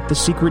 check out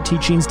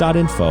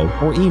thesecretteachings.info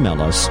or email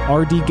us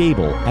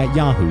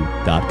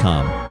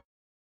rdgable@yahoo.com.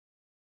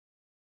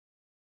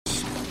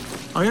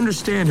 I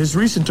understand his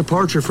recent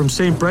departure from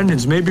St.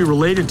 Brendan's may be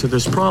related to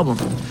this problem.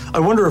 I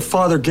wonder if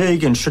Father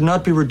Gagan should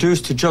not be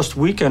reduced to just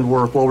weekend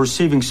work while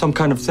receiving some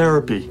kind of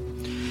therapy.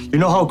 You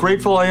know how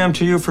grateful I am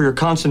to you for your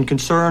constant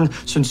concern.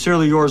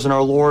 Sincerely yours in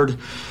our Lord,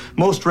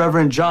 Most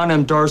Reverend John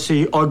M.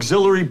 Darcy,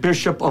 Auxiliary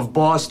Bishop of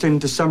Boston,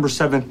 December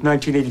 7th,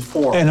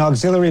 1984. An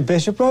auxiliary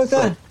bishop wrote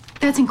that?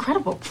 That's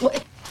incredible.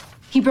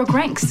 He broke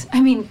ranks. I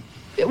mean,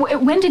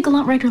 when did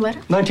Gallant write her letter?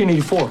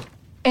 1984.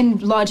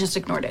 And Law just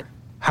ignored it.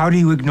 How do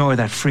you ignore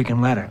that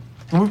freaking letter?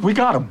 We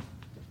got him.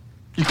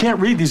 You can't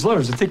read these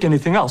letters and think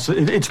anything else.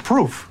 It's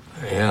proof.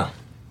 Yeah,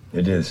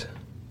 it is.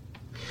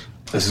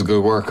 This is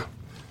good work.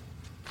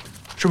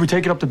 Should we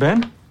take it up to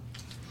Ben?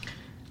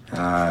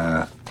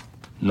 No,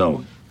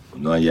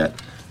 not yet.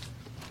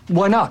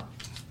 Why not?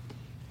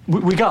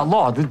 We got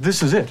Law.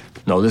 This is it.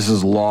 No, this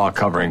is Law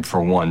covering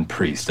for one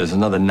priest. There's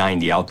another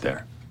 90 out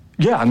there.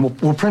 Yeah,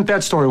 and we'll print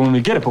that story when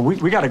we get it, but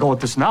we got to go with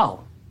this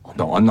now.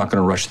 No, I'm not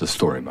going to rush the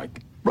story,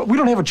 Mike. But we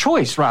don't have a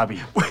choice,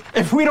 Robbie.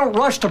 If we don't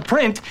rush to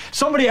print,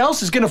 somebody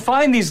else is going to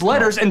find these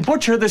letters and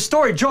butcher this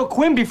story. Joe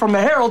Quimby from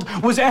the Herald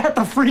was at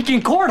the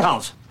freaking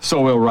courthouse. So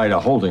we'll write a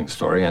holding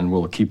story, and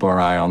we'll keep our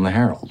eye on the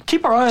Herald.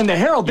 Keep our eye on the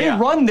Herald. They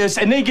run this,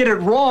 and they get it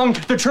wrong.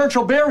 The church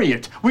will bury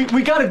it. We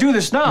got to do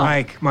this now.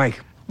 Mike.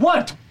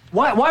 What?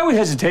 Why are we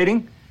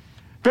hesitating?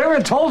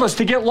 Barron told us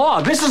to get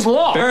Law. This is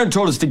Law. Barron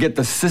told us to get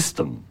the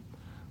system.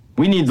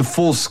 We need the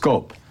full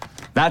scope.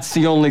 That's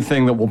the only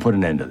thing that will put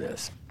an end to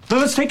this. Then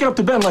let's take it up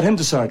to Ben, let him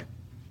decide.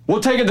 We'll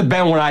take it to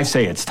Ben when I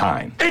say it's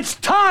time. It's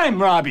time,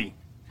 Robbie.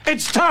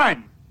 It's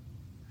time.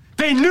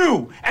 They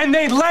knew, and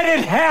they let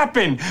it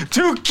happen.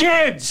 2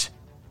 kids.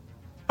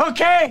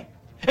 Okay?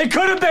 It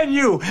could have been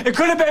you. It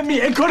could have been me.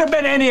 It could have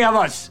been any of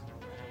us.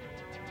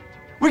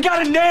 We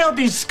gotta nail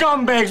these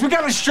scumbags. We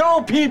gotta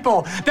show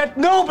people that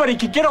nobody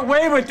can get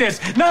away with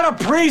this. Not a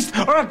priest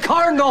or a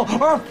cardinal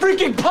or a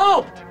freaking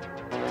pope.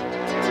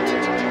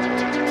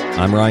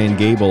 I'm Ryan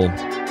Gable,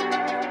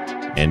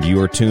 and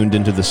you are tuned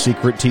into the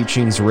Secret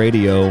Teachings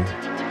Radio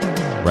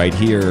right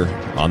here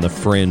on the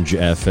Fringe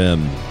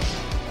FM.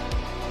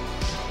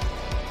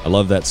 I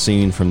love that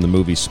scene from the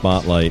movie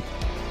Spotlight.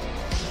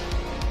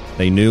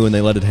 They knew and they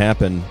let it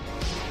happen.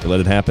 They let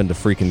it happen to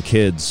freaking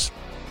kids.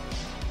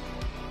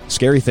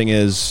 Scary thing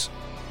is,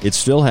 it's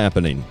still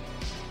happening.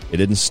 It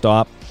didn't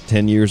stop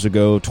 10 years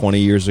ago, 20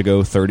 years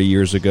ago, 30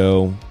 years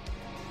ago.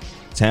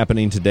 It's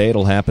happening today.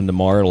 It'll happen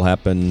tomorrow. It'll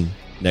happen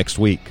next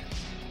week.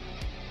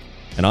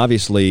 And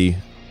obviously,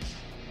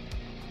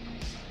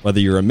 whether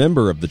you're a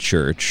member of the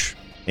church,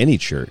 any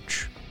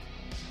church,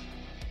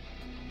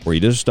 or you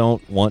just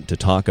don't want to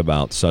talk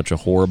about such a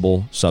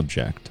horrible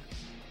subject,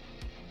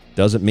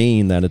 doesn't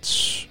mean that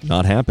it's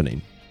not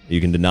happening.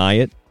 You can deny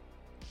it.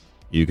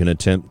 You can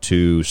attempt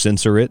to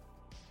censor it,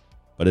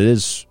 but it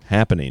is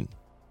happening.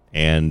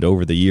 And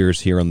over the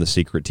years here on the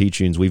Secret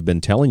Teachings, we've been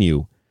telling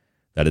you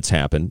that it's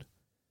happened.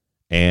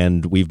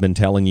 And we've been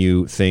telling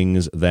you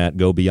things that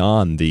go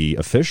beyond the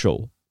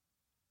official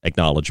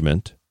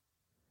acknowledgement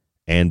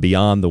and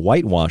beyond the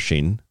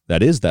whitewashing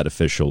that is that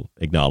official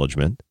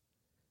acknowledgement,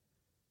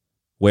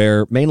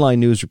 where mainline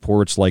news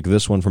reports like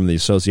this one from the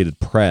Associated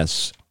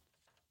Press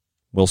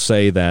will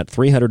say that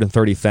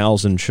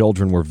 330,000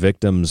 children were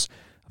victims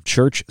of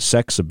church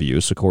sex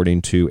abuse,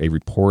 according to a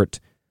report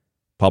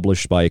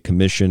published by a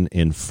commission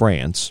in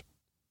France.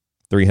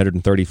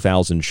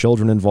 330,000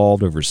 children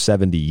involved over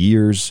 70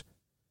 years,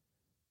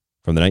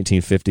 from the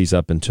 1950s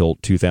up until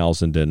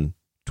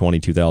 2020,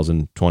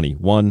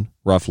 2021,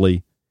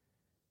 roughly.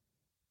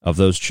 Of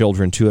those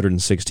children,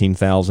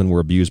 216,000 were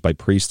abused by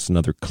priests and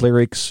other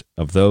clerics.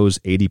 Of those,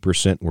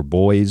 80% were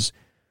boys.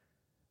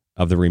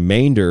 Of the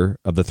remainder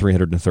of the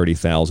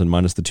 330,000,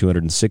 minus the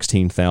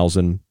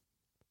 216,000,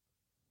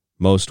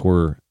 most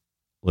were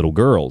little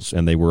girls,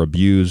 and they were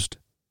abused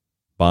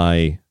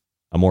by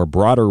a more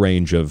broader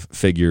range of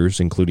figures,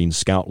 including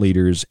scout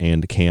leaders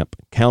and camp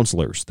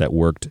counselors that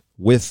worked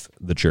with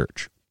the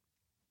church.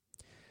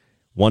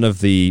 One of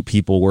the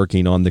people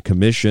working on the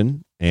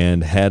commission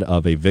and head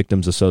of a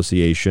victims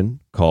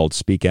association called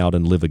Speak Out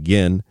and Live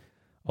Again,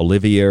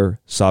 Olivier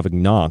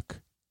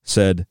Savignac,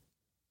 said,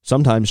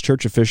 "Sometimes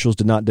church officials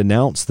did not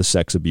denounce the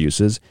sex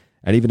abuses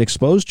and even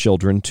expose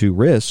children to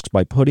risks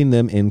by putting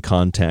them in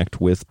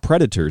contact with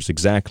predators."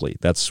 Exactly.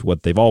 That's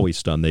what they've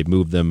always done. They've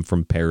moved them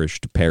from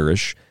parish to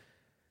parish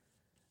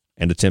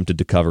and attempted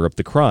to cover up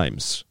the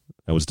crimes.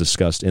 That was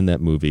discussed in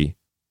that movie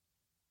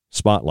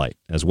Spotlight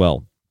as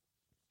well.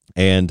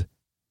 And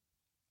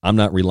I'm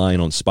not relying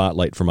on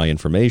Spotlight for my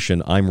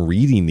information. I'm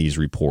reading these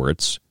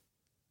reports.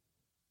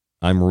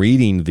 I'm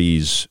reading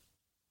these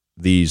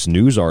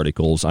news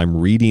articles. I'm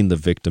reading the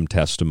victim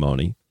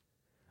testimony.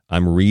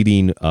 I'm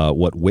reading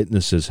what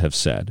witnesses have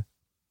said.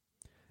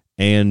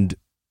 And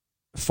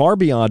far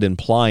beyond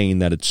implying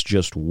that it's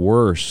just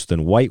worse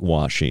than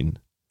whitewashing,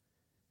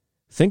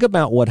 Think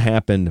about what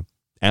happened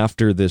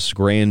after this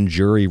grand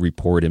jury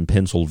report in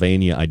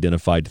Pennsylvania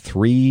identified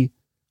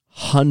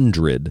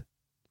 300,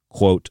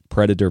 quote,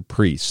 predator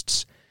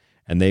priests,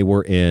 and they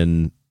were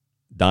in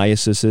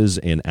dioceses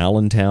in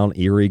Allentown,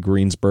 Erie,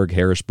 Greensburg,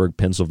 Harrisburg,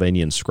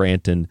 Pennsylvania, and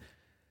Scranton.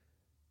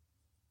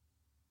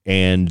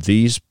 And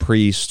these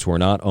priests were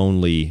not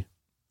only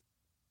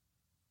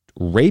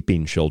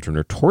raping children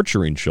or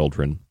torturing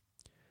children,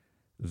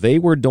 they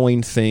were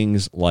doing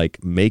things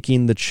like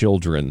making the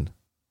children,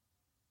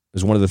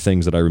 is one of the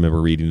things that I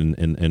remember reading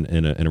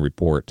in a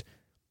report.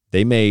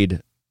 They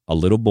made a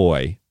little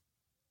boy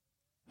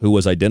who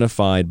was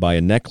identified by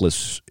a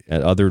necklace.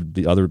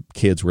 The other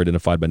kids were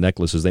identified by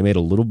necklaces. They made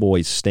a little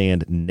boy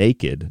stand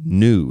naked,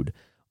 nude,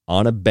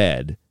 on a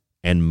bed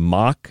and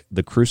mock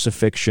the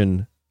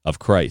crucifixion of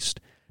Christ.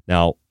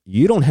 Now,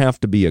 you don't have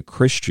to be a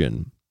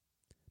Christian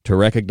to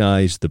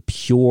recognize the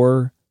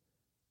pure,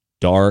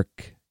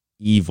 dark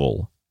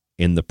evil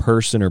in the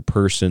person or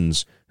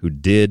persons who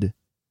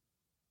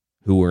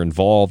were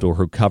involved or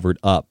who covered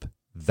up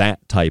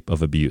that type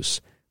of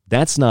abuse.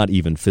 That's not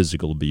even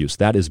physical abuse.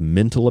 That is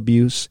mental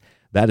abuse.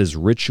 That is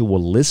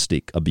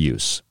ritualistic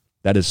abuse.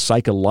 That is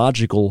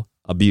psychological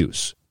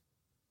abuse.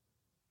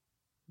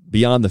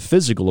 Beyond the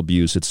physical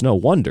abuse, it's no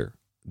wonder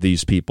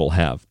these people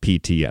have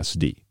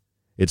PTSD.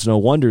 It's no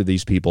wonder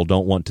these people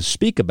don't want to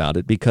speak about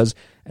it because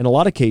in a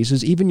lot of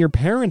cases, even your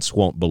parents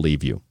won't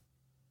believe you.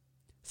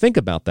 Think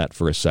about that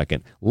for a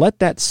second. Let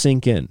that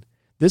sink in.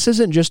 This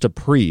isn't just a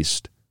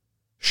priest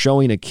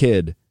showing a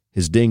kid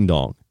his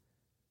ding-dong.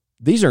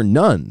 These are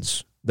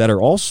nuns that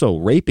are also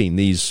raping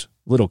these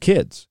little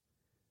kids.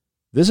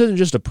 This isn't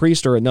just a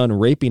priest or a nun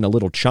raping a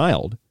little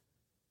child.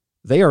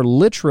 They are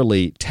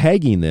literally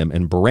tagging them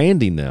and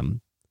branding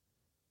them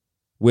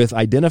with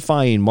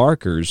identifying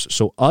markers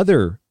so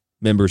other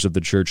members of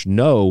the church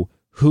know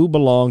who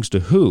belongs to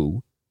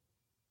who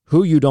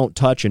you don't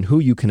touch and who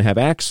you can have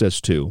access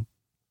to.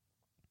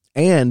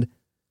 And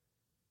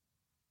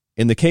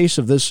in the case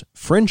of this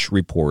French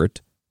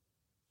report,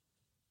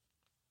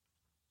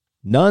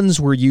 nuns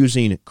were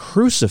using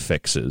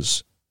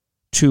crucifixes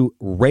to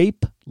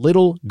rape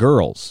little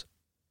girls.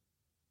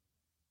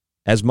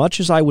 As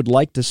much as I would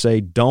like to say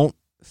don't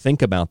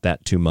think about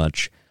that too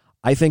much,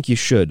 I think you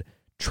should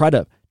try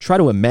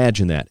to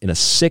imagine that in a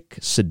sick,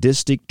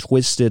 sadistic,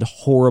 twisted,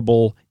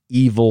 horrible,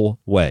 evil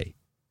way.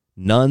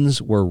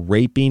 Nuns were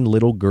raping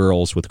little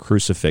girls with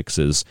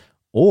crucifixes,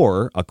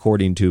 or,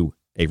 according to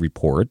a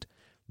report,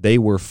 they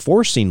were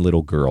forcing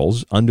little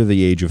girls under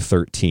the age of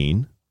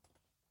 13,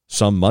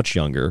 some much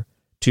younger,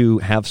 to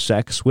have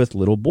sex with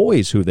little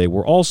boys who they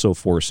were also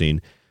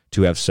forcing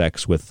to have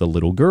sex with the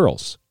little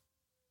girls.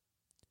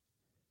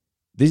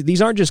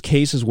 These aren't just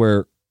cases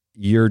where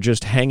you're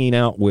just hanging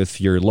out with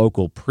your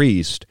local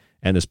priest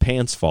and his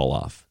pants fall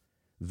off.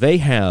 They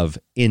have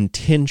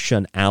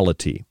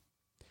intentionality.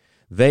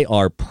 They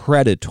are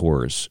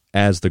predators,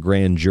 as the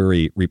grand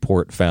jury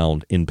report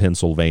found in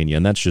Pennsylvania,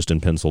 and that's just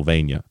in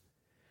Pennsylvania.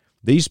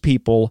 These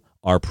people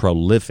are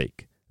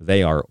prolific.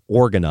 They are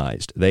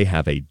organized. They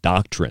have a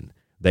doctrine.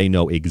 They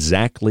know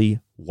exactly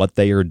what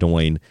they are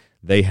doing.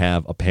 They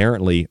have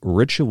apparently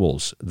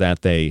rituals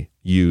that they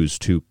use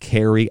to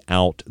carry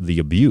out the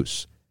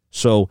abuse.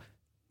 So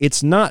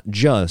it's not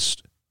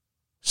just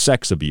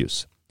sex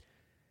abuse.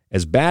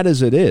 As bad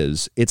as it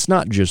is, it's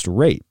not just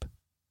rape.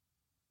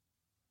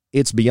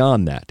 It's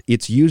beyond that.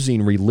 It's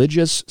using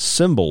religious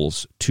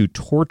symbols to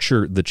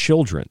torture the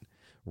children,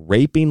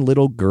 raping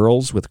little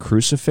girls with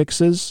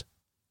crucifixes,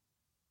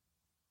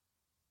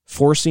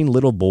 forcing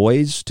little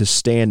boys to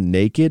stand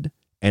naked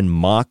and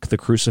mock the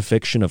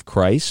crucifixion of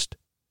Christ.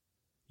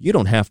 You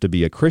don't have to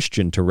be a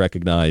Christian to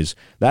recognize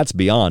that's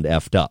beyond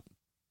effed up.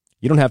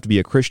 You don't have to be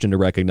a Christian to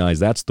recognize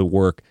that's the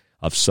work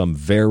of some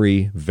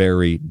very,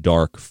 very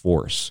dark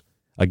force.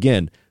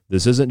 Again,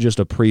 this isn't just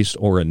a priest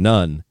or a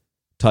nun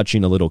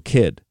touching a little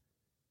kid.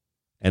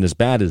 And as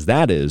bad as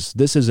that is,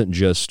 this isn't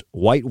just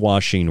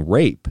whitewashing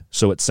rape,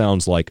 so it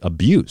sounds like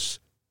abuse.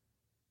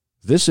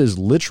 This is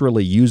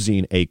literally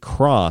using a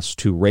cross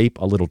to rape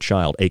a little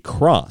child, a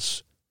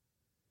cross.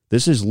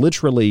 This is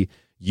literally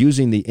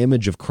using the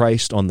image of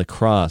Christ on the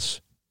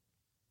cross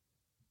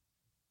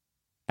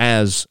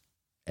as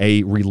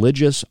a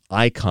religious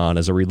icon,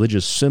 as a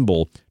religious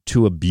symbol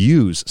to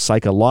abuse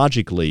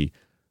psychologically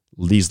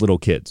these little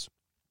kids.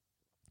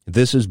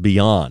 This is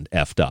beyond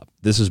effed up.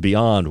 This is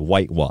beyond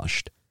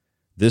whitewashed.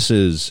 This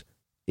is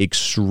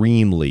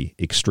extremely,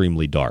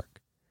 extremely dark.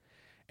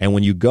 And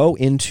when you go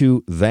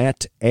into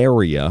that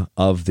area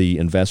of the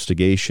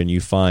investigation, you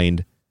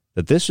find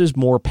that this is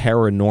more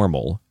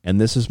paranormal and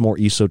this is more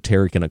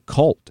esoteric and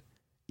occult,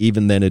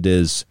 even than it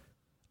is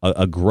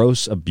a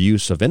gross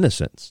abuse of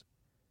innocence.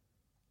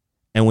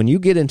 And when you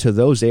get into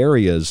those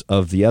areas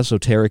of the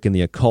esoteric and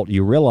the occult,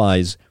 you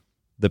realize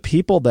the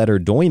people that are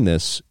doing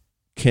this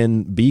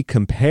can be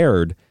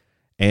compared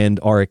and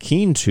are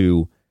akin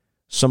to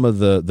some of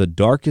the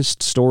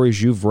darkest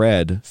stories you've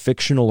read,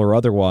 fictional or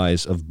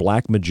otherwise, of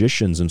black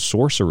magicians and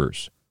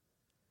sorcerers.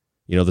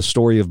 You know, the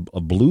story of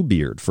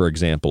Bluebeard, for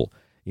example,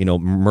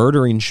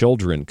 murdering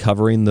children,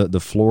 covering the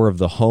floor of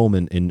the home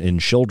in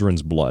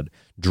children's blood,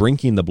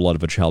 drinking the blood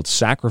of a child,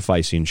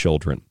 sacrificing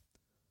children.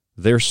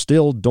 They're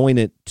still doing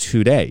it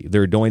today.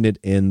 They're doing it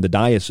in the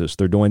diocese.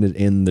 They're doing it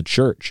in the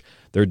church.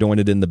 They're doing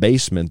it in the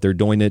basement. They're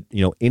doing it,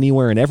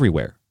 anywhere and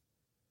everywhere.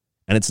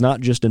 And it's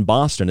not just in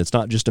Boston. It's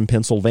not just in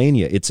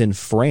Pennsylvania. It's in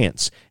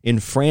France.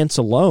 In France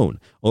alone,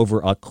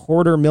 over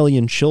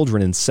 250,000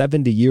 children in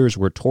 70 years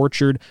were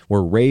tortured,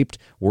 were raped,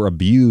 were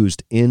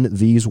abused in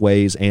these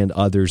ways and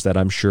others that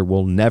I'm sure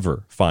we'll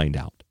never find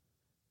out.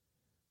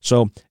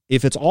 So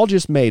if it's all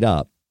just made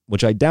up,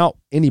 which I doubt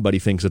anybody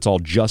thinks it's all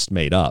just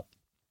made up,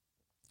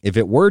 if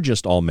it were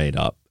just all made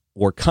up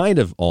or kind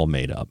of all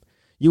made up,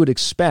 you would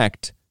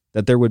expect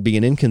that there would be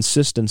an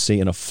inconsistency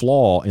and a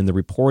flaw in the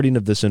reporting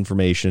of this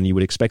information. You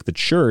would expect the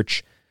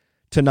church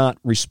to not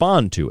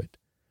respond to it.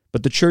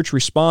 But the church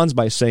responds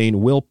by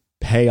saying, we'll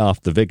pay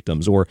off the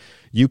victims, or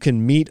you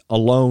can meet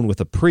alone with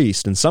a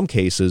priest. In some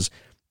cases,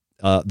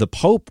 the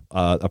Pope,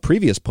 a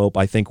previous Pope,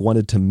 I think,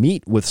 wanted to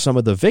meet with some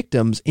of the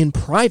victims in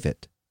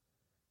private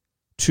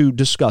to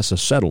discuss a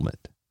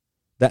settlement.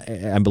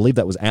 I believe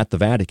that was at the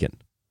Vatican.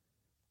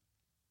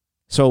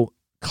 So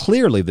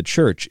clearly, the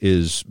church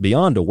is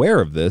beyond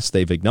aware of this.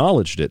 They've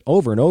acknowledged it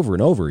over and over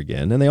and over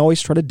again, and they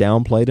always try to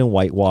downplay it and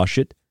whitewash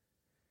it.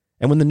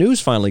 And when the news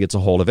finally gets a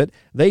hold of it,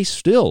 they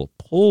still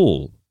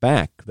pull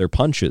back their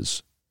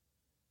punches.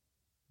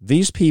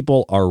 These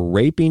people are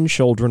raping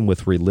children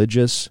with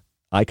religious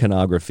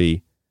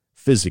iconography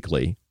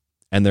physically,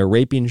 and they're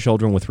raping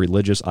children with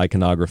religious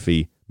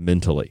iconography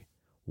mentally.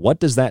 What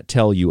does that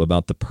tell you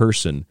about the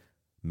person,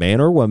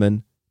 man or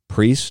woman,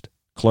 priest,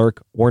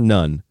 clerk, or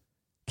nun,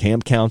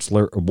 camp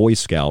counselor or Boy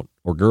Scout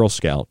or Girl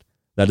Scout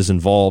that is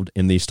involved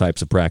in these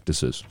types of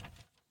practices?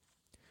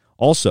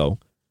 Also,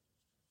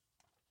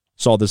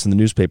 saw this in the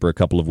newspaper a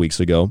couple of weeks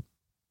ago,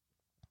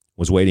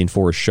 was waiting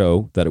for a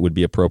show that it would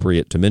be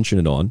appropriate to mention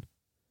it on.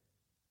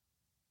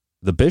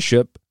 The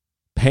bishop,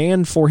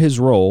 panned for his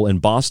role in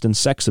Boston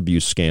sex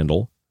abuse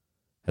scandal,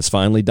 has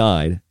finally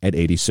died at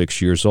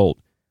 86 years old.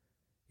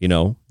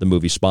 The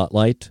movie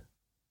Spotlight,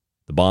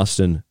 the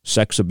Boston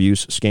sex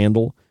abuse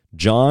scandal,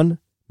 John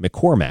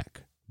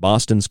McCormack,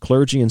 Boston's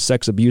clergy and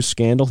sex abuse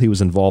scandal. He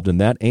was involved in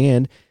that,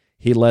 and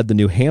he led the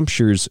New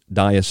Hampshire's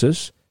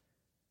diocese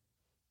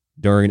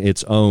during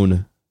its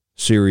own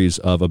series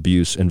of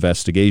abuse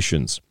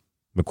investigations.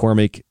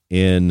 McCormack,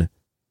 in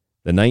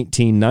the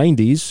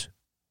 1990s,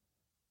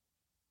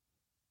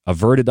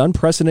 averted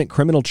unprecedented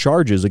criminal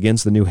charges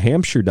against the New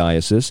Hampshire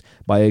diocese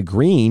by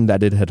agreeing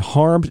that it had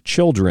harmed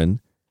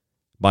children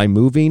by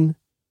moving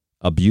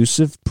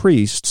abusive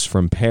priests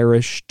from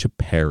parish to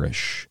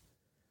parish.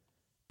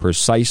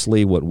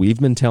 Precisely what we've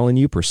been telling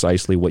you,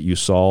 precisely what you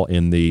saw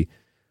in the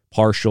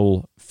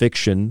partial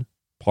fiction,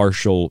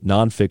 partial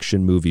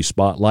nonfiction movie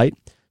Spotlight,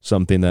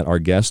 something that our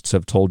guests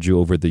have told you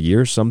over the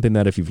years, something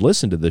that if you've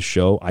listened to this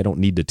show, I don't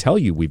need to tell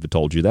you we've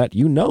told you that.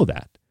 You know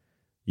that.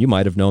 You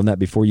might have known that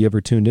before you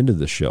ever tuned into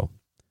this show.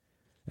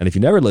 And if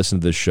you never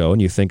listened to this show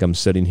and you think I'm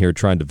sitting here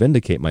trying to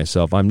vindicate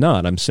myself, I'm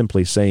not. I'm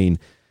simply saying,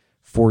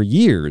 for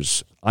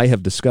years, I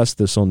have discussed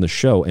this on the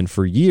show, and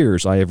for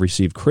years I have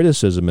received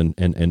criticism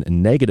and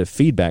negative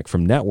feedback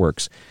from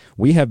networks.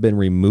 We have been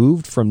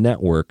removed from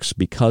networks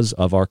because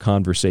of our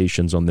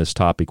conversations on this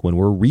topic when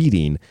we're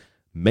reading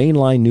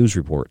mainline news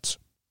reports.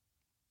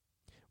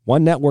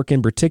 One network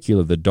in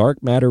particular, the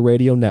Dark Matter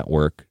Radio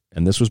Network,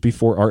 and this was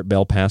before Art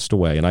Bell passed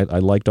away, and I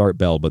liked Art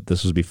Bell, but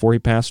this was before he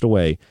passed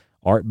away.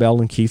 Art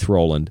Bell and Keith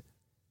Rowland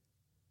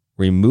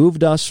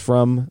removed us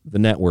from the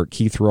network.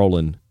 Keith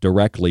Rowland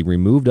directly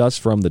removed us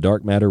from the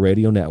Dark Matter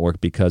Radio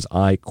Network because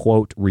I,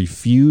 quote,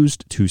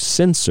 refused to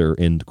censor,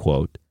 end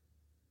quote,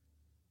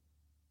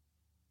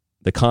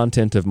 the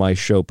content of my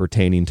show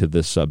pertaining to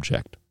this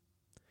subject.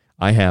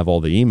 I have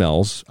all the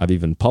emails. I've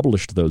even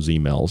published those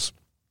emails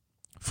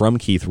from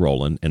Keith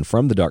Rowland and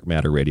from the Dark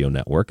Matter Radio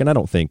Network, and I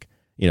don't think,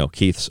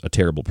 Keith's a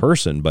terrible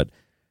person, but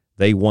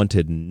they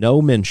wanted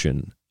no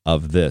mention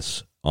of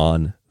this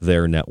on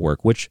their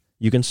network, which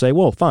you can say,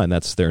 well, fine,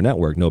 that's their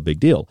network, no big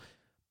deal.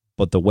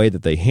 But the way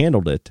that they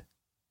handled it,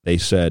 they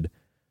said,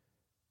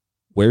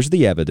 where's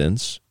the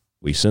evidence?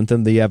 We sent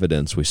them the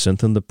evidence. We sent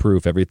them the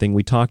proof, everything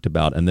we talked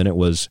about. And then it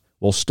was,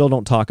 well, still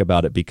don't talk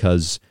about it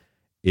because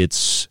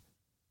it's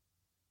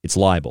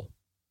libel.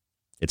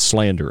 It's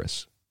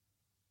slanderous.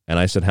 And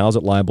I said, how's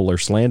it libel or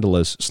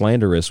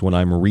slanderous when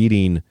I'm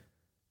reading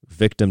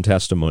victim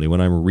testimony,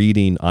 when I'm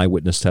reading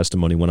eyewitness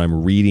testimony, when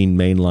I'm reading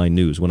mainline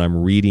news, when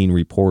I'm reading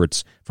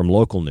reports from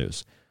local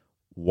news?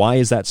 Why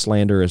is that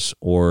slanderous,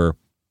 or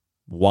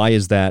why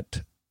is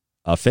that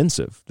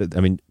offensive?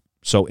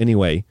 So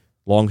anyway,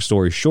 long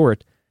story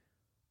short,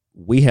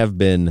 we have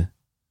been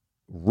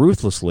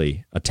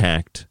ruthlessly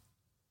attacked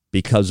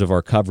because of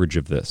our coverage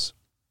of this.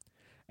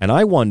 And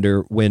I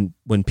wonder, when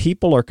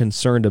people are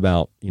concerned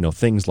about,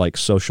 things like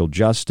social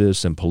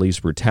justice and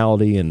police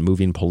brutality and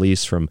moving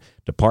police from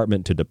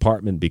department to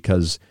department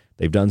because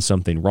they've done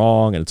something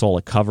wrong and it's all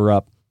a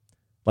cover-up,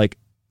 like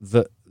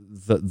the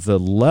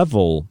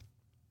level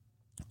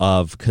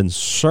of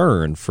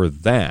concern for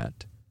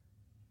that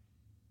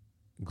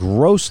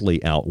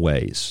grossly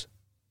outweighs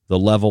the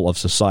level of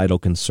societal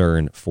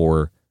concern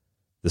for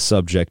the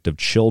subject of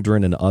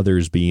children and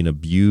others being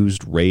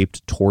abused,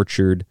 raped,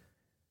 tortured,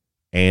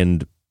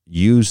 and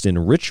used in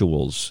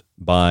rituals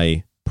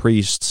by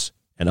priests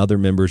and other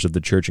members of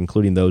the church,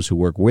 including those who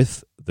work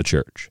with the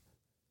church.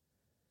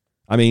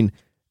 I mean,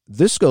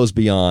 this goes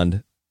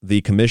beyond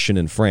the commission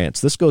in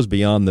France. This goes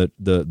beyond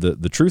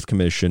the Truth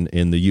Commission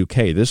in the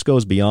UK. This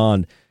goes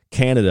beyond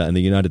Canada and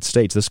the United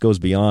States. This goes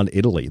beyond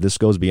Italy. This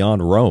goes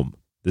beyond Rome.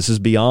 This is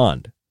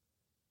beyond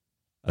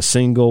a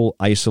single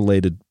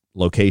isolated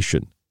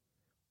location.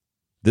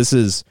 This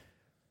is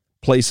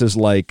places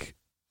like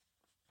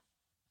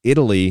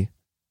Italy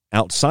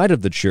outside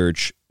of the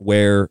church,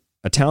 where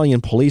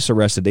Italian police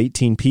arrested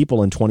 18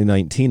 people in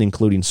 2019,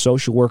 including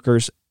social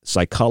workers,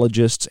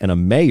 psychologists, and a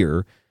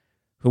mayor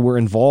who were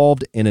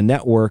involved in a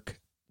network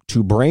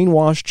to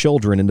brainwash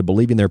children into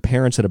believing their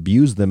parents had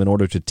abused them in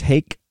order to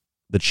take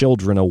the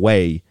children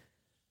away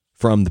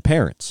from the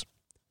parents.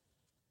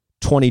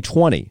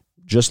 2020,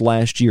 just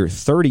last year,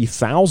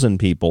 30,000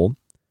 people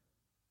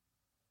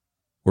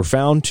were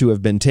found to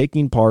have been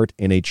taking part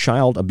in a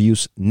child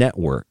abuse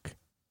network.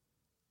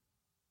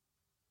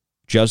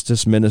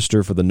 Justice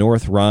Minister for the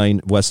North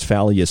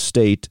Rhine-Westphalia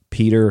state,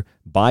 Peter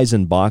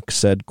Beisenbach,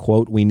 said,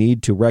 quote, "We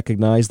need to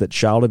recognize that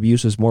child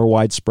abuse is more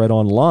widespread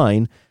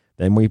online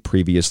than we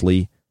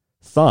previously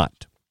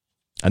thought."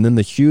 And then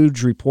the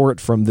huge report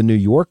from The New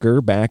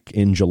Yorker back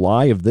in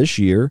July of this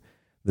year,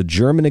 the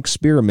German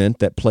experiment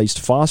that placed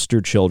foster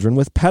children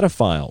with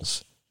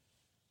pedophiles.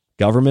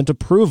 Government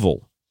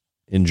approval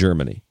in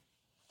Germany.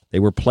 They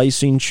were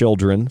placing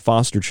children,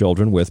 foster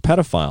children, with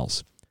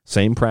pedophiles.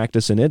 Same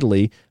practice in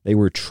Italy. They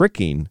were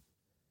tricking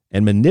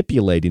and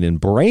manipulating and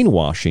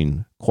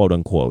brainwashing, quote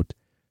unquote,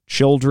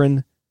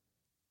 children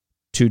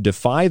to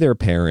defy their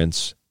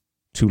parents,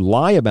 to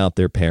lie about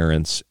their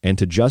parents, and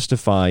to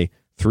justify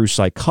through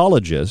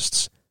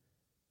psychologists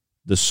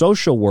the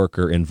social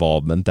worker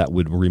involvement that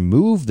would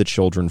remove the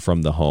children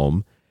from the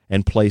home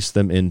and place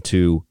them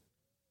into,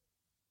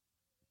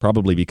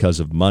 probably because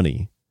of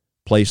money,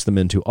 place them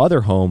into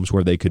other homes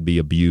where they could be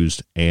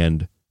abused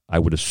and, I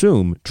would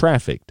assume,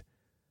 trafficked.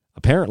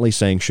 Apparently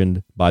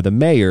sanctioned by the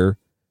mayor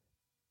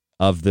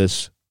of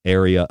this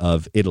area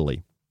of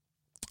Italy.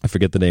 I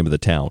forget the name of the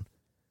town.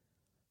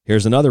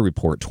 Here's another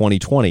report,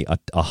 2020,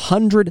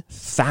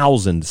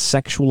 100,000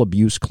 sexual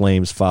abuse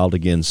claims filed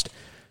against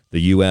the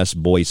U.S.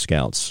 Boy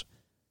Scouts.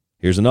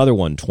 Here's another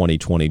one,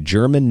 2020,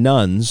 German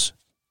nuns,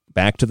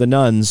 back to the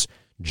nuns,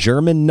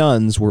 German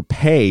nuns were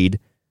paid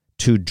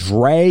to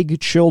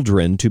drag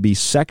children to be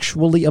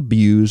sexually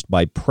abused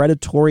by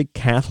predatory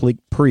Catholic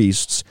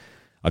priests,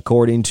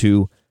 according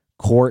to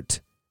court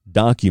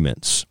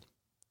documents.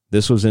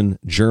 This was in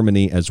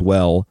Germany as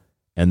well,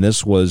 and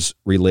this was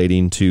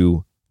relating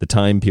to the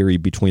time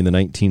period between the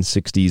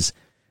 1960s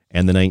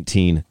and the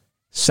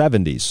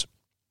 1970s.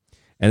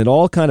 And it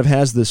all kind of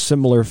has this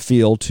similar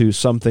feel to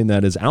something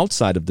that is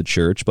outside of the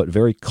church, but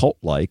very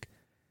cult-like.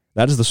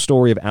 That is the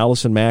story of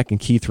Allison Mack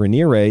and Keith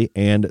Raniere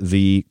and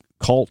the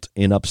cult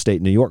in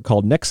upstate New York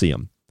called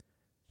NXIVM.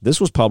 This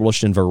was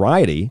published in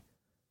Variety,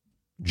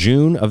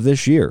 June of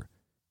this year.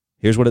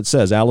 Here's what it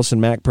says. Allison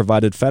Mack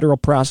provided federal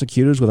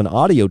prosecutors with an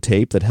audio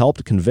tape that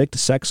helped convict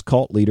sex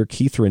cult leader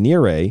Keith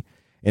Raniere,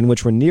 in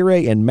which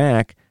Raniere and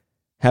Mack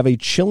have a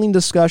chilling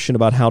discussion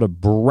about how to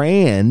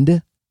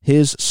brand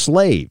his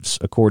slaves,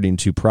 according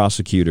to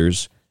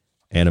prosecutors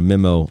and a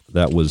memo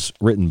that was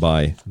written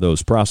by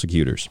those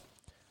prosecutors.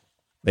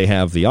 They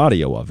have the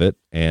audio of it,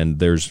 and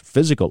there's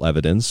physical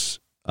evidence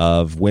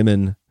of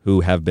women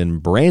who have been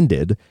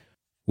branded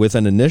with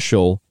an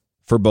initial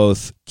for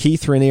both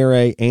Keith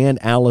Raniere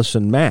and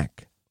Allison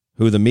Mack,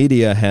 who the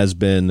media has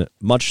been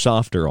much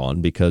softer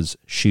on because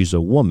she's a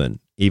woman,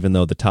 even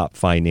though the top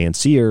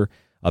financier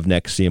of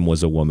NXIVM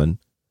was a woman.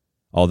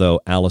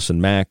 Although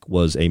Allison Mack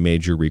was a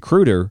major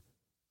recruiter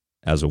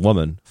as a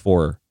woman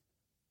for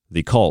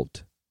the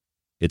cult,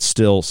 it's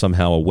still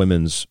somehow a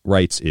women's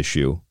rights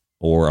issue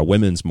or a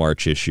women's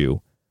march issue,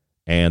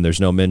 and there's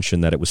no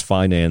mention that it was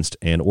financed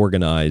and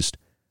organized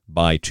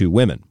by two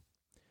women.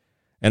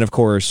 And, of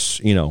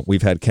course, you know,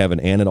 we've had Kevin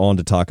Annett on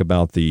to talk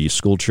about the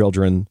school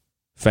children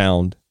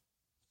found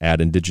at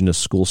Indigenous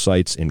school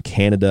sites in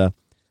Canada,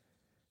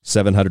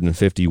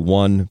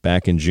 751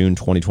 back in June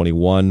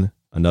 2021.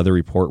 Another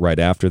report right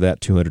after that,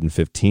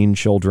 215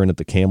 children at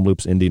the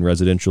Kamloops Indian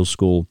Residential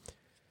School.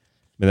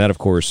 And that, of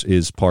course,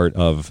 is part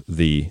of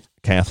the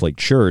Catholic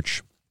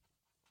Church.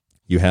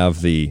 You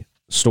have the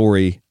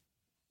story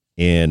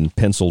in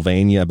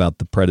Pennsylvania about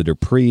the predator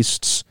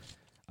priests.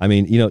 I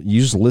mean, you know,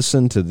 you just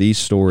listen to these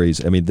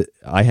stories. I mean,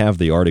 I have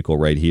the article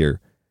right here.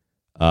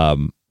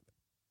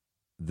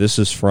 This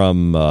is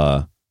from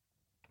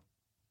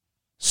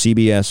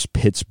CBS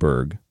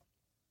Pittsburgh,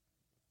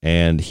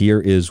 and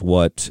here is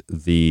what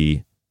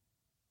this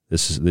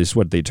is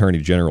what the Attorney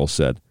General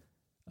said.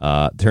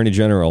 Attorney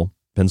General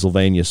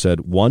Pennsylvania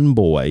said one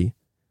boy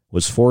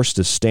was forced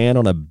to stand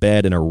on a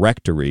bed in a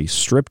rectory,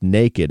 stripped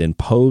naked, and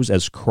pose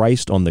as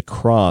Christ on the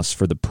cross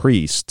for the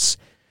priests.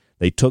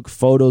 They took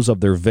photos of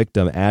their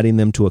victim, adding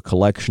them to a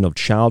collection of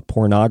child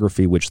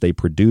pornography which they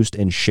produced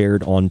and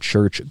shared on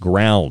church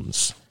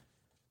grounds.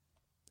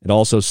 It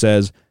also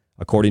says,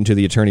 according to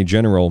the Attorney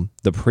General,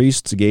 the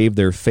priests gave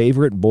their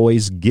favorite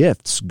boys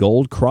gifts,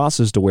 gold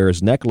crosses to wear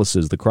as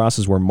necklaces. The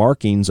crosses were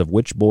markings of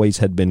which boys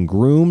had been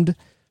groomed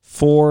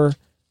for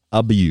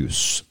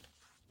abuse.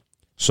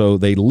 So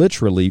they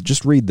literally,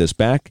 just read this,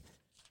 back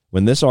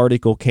when this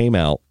article came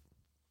out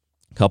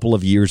a couple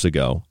of years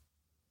ago,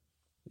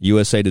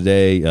 USA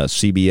Today,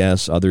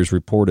 CBS, others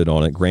reported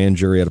on it, grand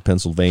jury out of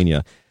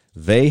Pennsylvania,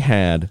 they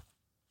had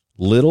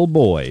little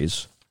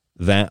boys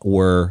that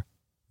were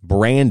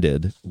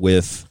branded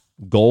with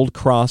gold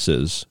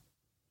crosses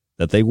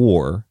that they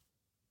wore,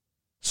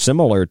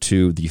 similar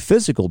to the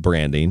physical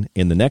branding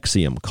in the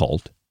NXIVM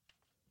cult.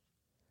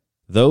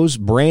 Those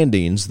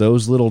brandings,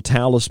 those little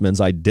talismans,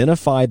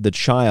 identified the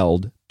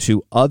child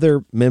to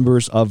other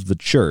members of the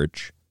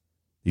church,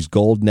 these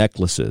gold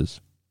necklaces.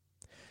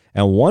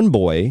 And one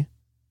boy,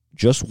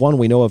 just one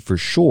we know of for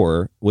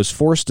sure, was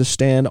forced to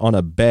stand on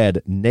a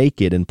bed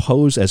naked and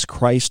pose as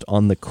Christ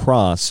on the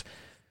cross.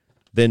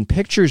 Then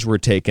pictures were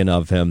taken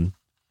of him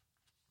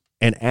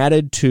and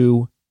added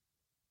to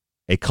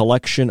a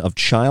collection of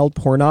child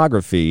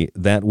pornography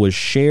that was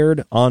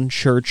shared on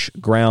church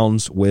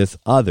grounds with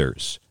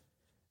others.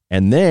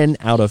 And then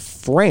out of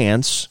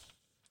France,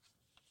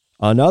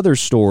 another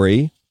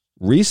story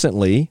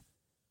recently,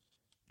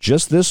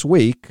 just this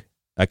week,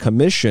 a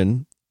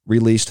commission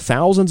released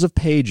thousands of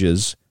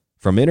pages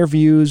from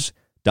interviews,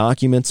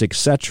 documents,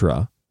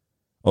 etc.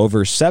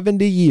 Over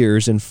 70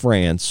 years in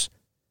France,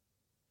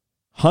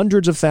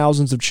 hundreds of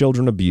thousands of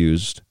children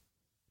abused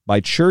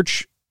by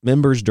church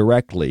members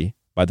directly,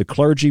 by the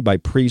clergy, by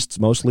priests,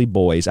 mostly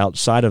boys,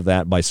 outside of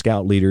that by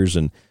scout leaders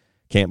and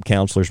camp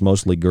counselors,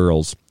 mostly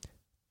girls.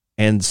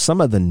 And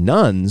some of the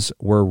nuns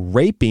were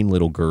raping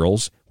little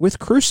girls with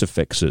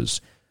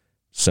crucifixes,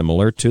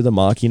 similar to the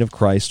mocking of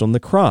Christ on the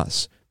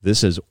cross.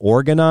 This is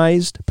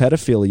organized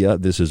pedophilia.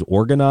 This is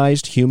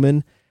organized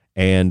human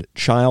and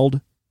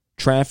child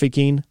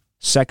trafficking,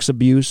 sex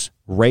abuse,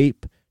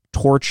 rape,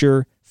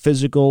 torture,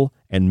 physical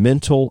and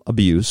mental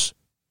abuse.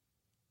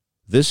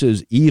 This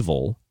is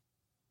evil.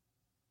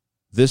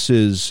 This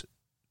is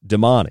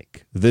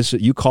demonic. This,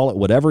 you call it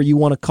whatever you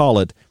want to call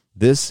it.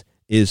 This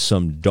is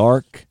some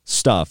dark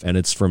stuff, and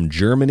it's from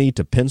Germany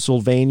to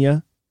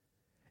Pennsylvania.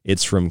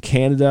 It's from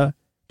Canada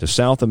to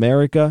South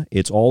America.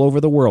 It's all over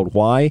the world.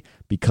 Why?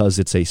 Because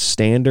it's a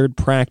standard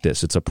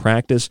practice. It's a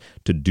practice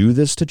to do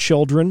this to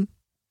children.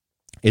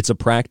 It's a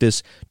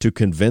practice to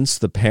convince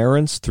the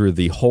parents through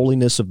the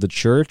holiness of the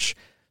church.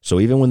 So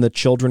even when the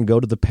children go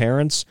to the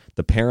parents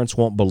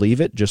won't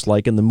believe it, just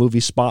like in the movie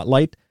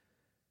Spotlight.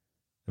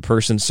 The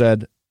person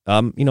said,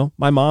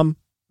 my mom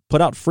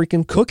put out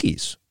freaking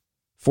cookies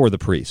for the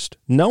priest,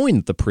 knowing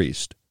that the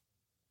priest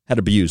had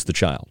abused the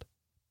child.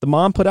 The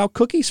mom put out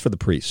cookies for the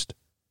priest.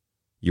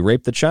 You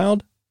rape the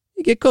child,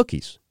 you get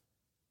cookies.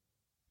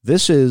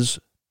 This is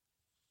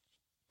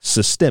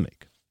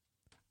systemic.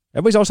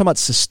 Everybody's always talking about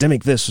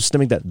systemic this,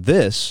 systemic that.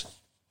 This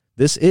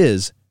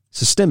is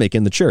systemic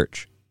in the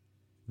church.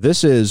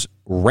 This is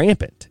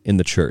rampant in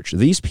the church.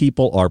 These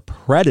people are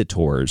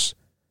predators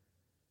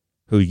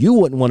who you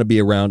wouldn't want to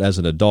be around as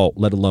an adult,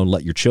 let alone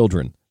let your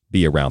children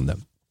be around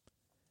them.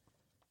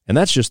 And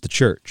that's just the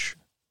church.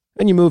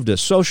 And you move to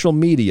social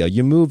media,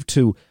 you move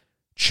to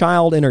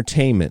child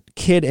entertainment,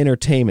 kid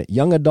entertainment,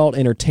 young adult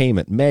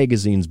entertainment,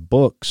 magazines,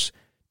 books,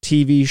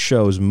 TV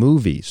shows,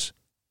 movies.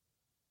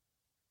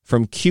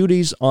 From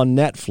cuties on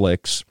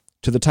Netflix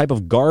to the type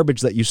of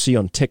garbage that you see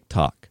on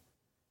TikTok.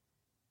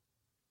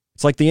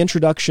 It's like the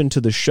introduction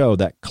to the show,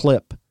 that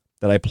clip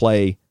that I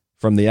play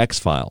from the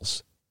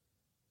X-Files,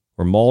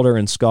 where Mulder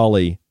and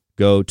Scully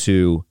go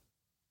to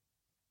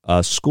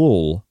a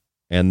school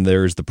and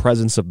there's the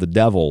presence of the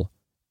devil,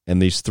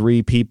 and these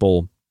three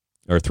people,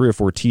 or 3 or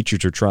 4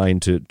 teachers, are trying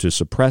to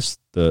suppress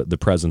the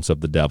presence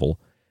of the devil.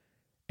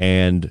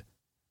 And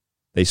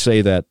they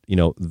say that,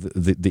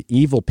 the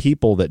evil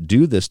people that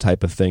do this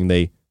type of thing,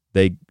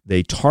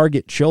 they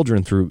target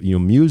children through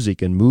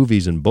music and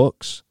movies and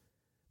books.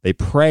 They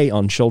prey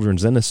on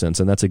children's innocence,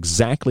 and that's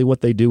exactly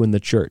what they do in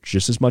the church,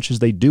 just as much as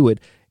they do it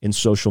in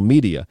social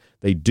media.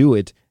 They do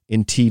it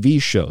in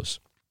TV shows.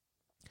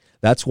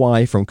 That's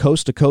why from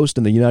coast to coast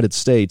in the United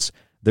States,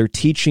 they're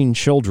teaching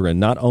children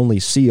not only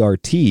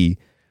CRT,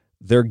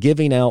 they're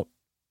giving out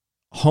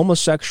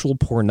homosexual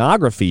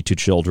pornography to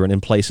children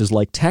in places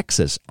like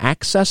Texas,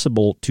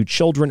 accessible to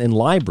children in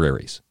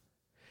libraries.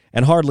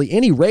 And hardly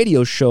any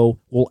radio show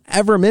will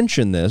ever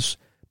mention this,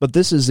 but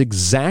this is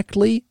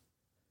exactly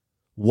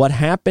what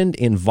happened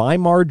in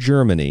Weimar,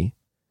 Germany,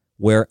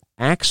 where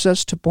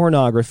access to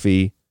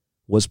pornography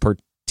was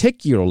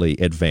particularly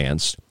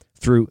advanced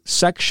through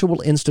sexual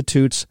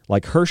institutes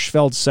like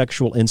Hirschfeld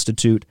Sexual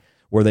Institute,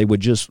 where they would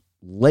just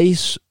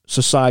lace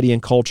society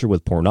and culture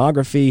with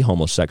pornography,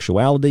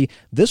 homosexuality.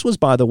 This was,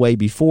 by the way,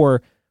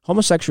 before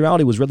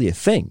homosexuality was really a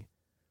thing.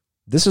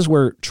 This is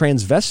where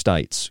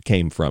transvestites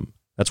came from.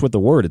 That's what the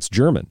word, it's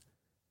German.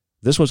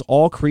 This was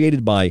all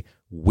created by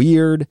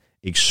weird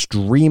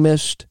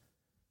extremist,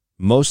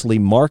 mostly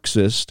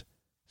Marxist,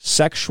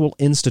 sexual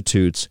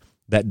institutes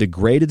that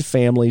degraded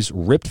families,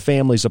 ripped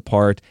families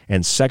apart,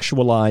 and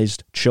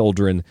sexualized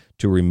children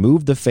to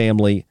remove the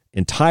family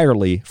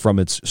entirely from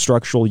its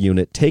structural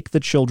unit, take the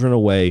children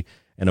away,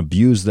 and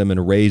abuse them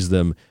and raise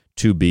them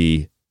to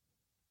be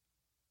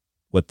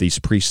what these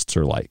priests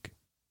are like.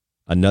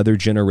 Another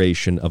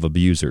generation of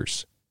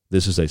abusers.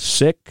 This is a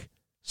sick,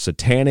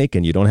 satanic,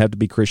 and you don't have to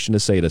be Christian to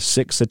say it, a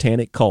sick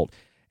satanic cult.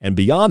 And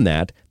beyond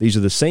that, these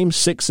are the same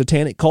sick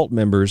satanic cult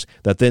members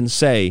that then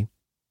say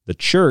the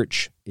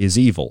church is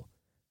evil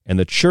and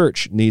the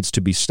church needs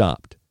to be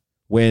stopped,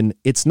 when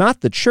it's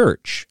not the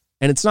church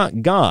and it's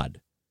not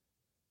God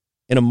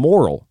in a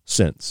moral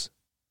sense.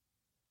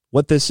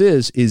 What this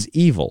is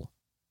evil,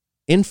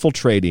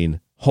 infiltrating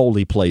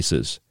holy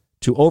places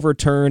to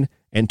overturn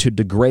and to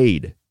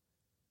degrade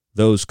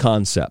those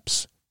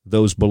concepts,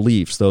 those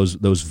beliefs, those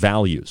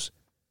values.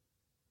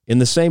 In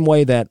the same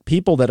way that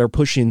people that are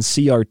pushing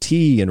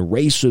CRT and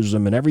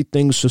racism and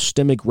everything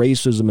systemic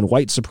racism and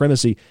white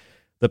supremacy,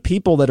 the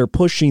people that are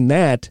pushing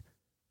that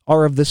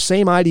are of the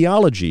same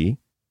ideology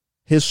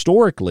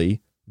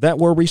historically that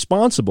were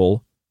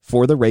responsible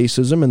for the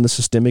racism and the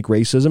systemic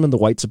racism and the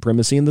white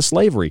supremacy and the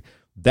slavery.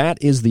 That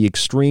is the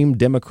extreme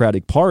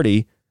Democratic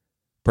Party,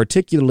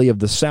 particularly of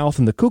the South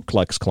and the Ku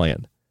Klux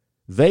Klan.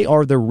 They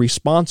are the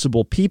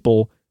responsible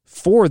people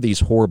for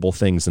these horrible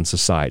things in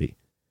society.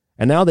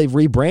 And now they've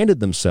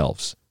rebranded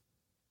themselves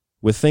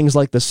with things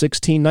like the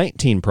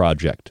 1619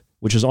 Project,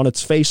 which is on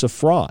its face a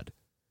fraud.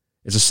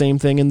 It's the same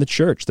thing in the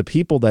church. The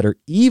people that are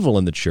evil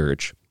in the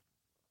church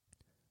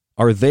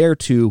are there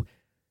to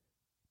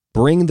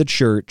bring the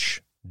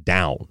church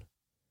down.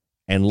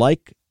 And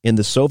like in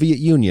the Soviet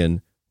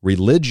Union,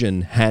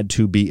 religion had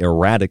to be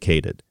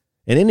eradicated.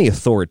 In any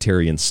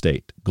authoritarian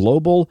state,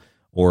 global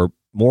or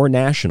more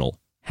national,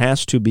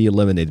 has to be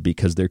eliminated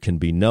because there can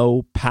be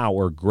no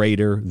power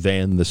greater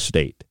than the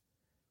state.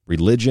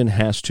 Religion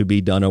has to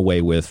be done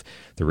away with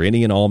through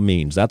any and all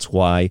means. That's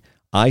why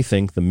I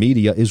think the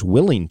media is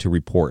willing to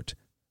report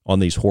on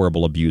these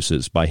horrible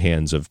abuses by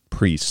hands of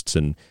priests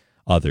and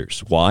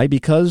others. Why?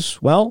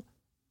 Because, well,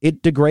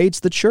 it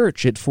degrades the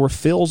church. It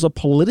fulfills a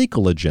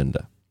political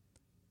agenda.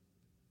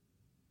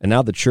 And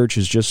now the church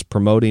is just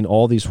promoting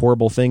all these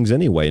horrible things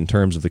anyway in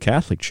terms of the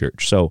Catholic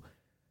Church. So,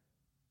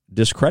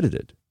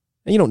 discredited.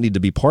 And you don't need to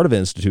be part of an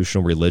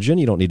institutional religion.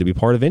 You don't need to be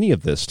part of any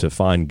of this to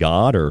find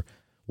God or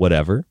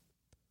whatever.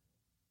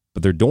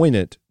 But they're doing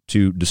it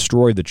to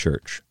destroy the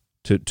church,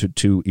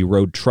 to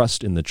erode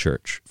trust in the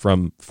church.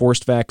 From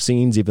forced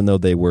vaccines, even though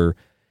they were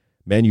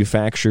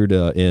manufactured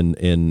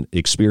in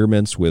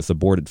experiments with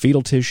aborted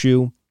fetal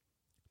tissue,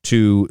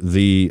 to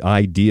the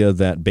idea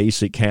that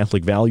basic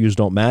Catholic values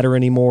don't matter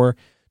anymore,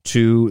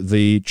 to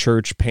the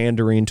church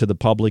pandering to the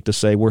public to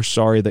say, we're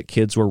sorry that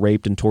kids were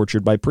raped and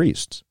tortured by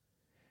priests.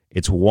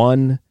 It's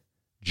one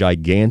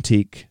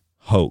gigantic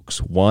hoax,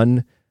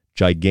 one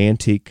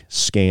gigantic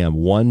scam,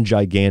 one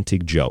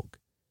gigantic joke.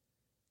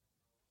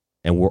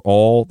 And we're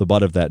all the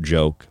butt of that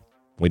joke.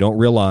 We don't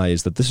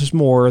realize that this is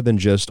more than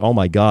just, oh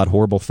my God,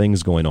 horrible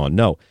things going on.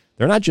 No,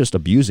 they're not just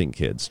abusing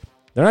kids.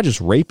 They're not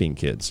just raping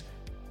kids.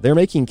 They're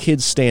making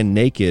kids stand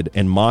naked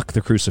and mock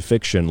the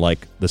crucifixion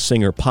like the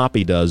singer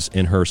Poppy does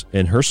in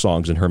her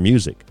songs and her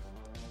music.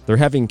 They're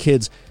having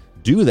kids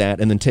do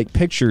that and then take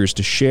pictures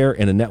to share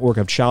in a network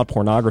of child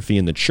pornography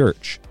in the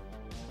church.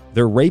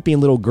 They're raping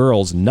little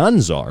girls,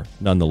 nuns are,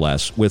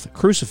 nonetheless, with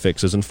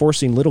crucifixes and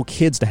forcing little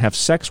kids to have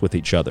sex with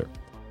each other.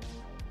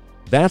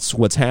 That's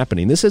what's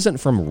happening. This isn't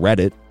from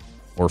Reddit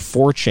or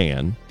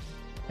 4chan,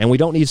 and we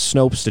don't need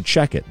Snopes to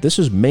check it. This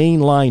is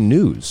mainline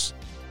news.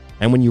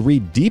 And when you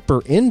read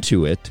deeper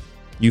into it,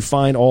 you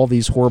find all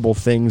these horrible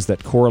things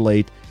that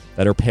correlate,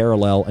 that are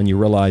parallel, and you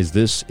realize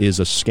this is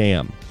a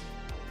scam.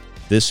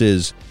 This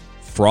is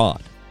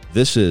fraud.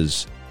 This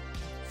is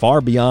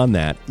far beyond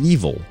that,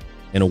 evil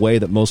in a way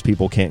that most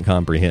people can't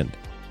comprehend.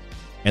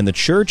 And the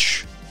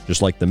church,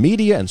 just like the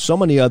media and so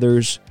many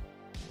others,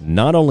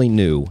 not only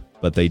knew,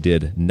 but they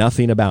did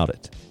nothing about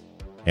it.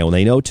 And when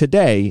they know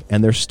today,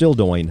 and they're still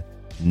doing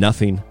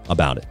nothing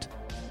about it.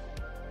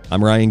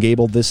 I'm Ryan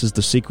Gable. This is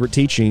The Secret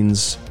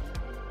Teachings.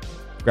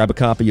 Grab a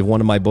copy of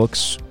one of my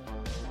books.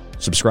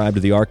 Subscribe to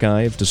the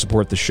archive to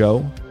support the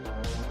show.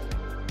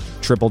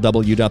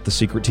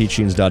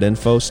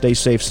 www.thesecretteachings.info. Stay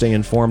safe, stay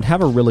informed.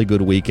 Have a really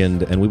good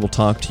weekend, and we will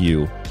talk to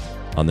you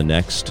on the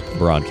next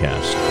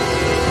broadcast.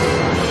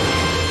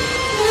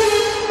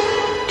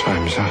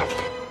 Time's up.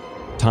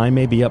 Time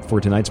may be up for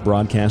tonight's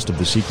broadcast of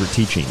The Secret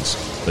Teachings,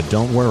 but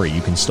don't worry,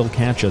 you can still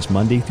catch us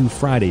Monday through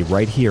Friday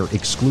right here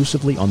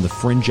exclusively on The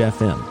Fringe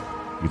FM.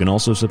 You can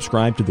also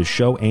subscribe to the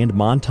show and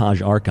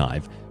montage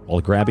archive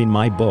while grabbing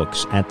my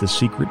books at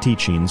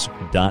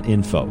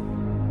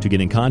thesecretteachings.info. To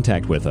get in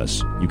contact with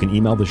us, you can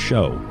email the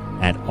show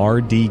at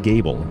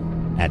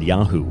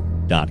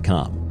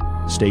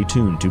rdgable@yahoo.com. Stay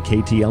tuned to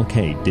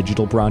KTLK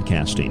Digital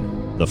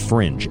Broadcasting, The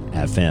Fringe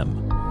FM.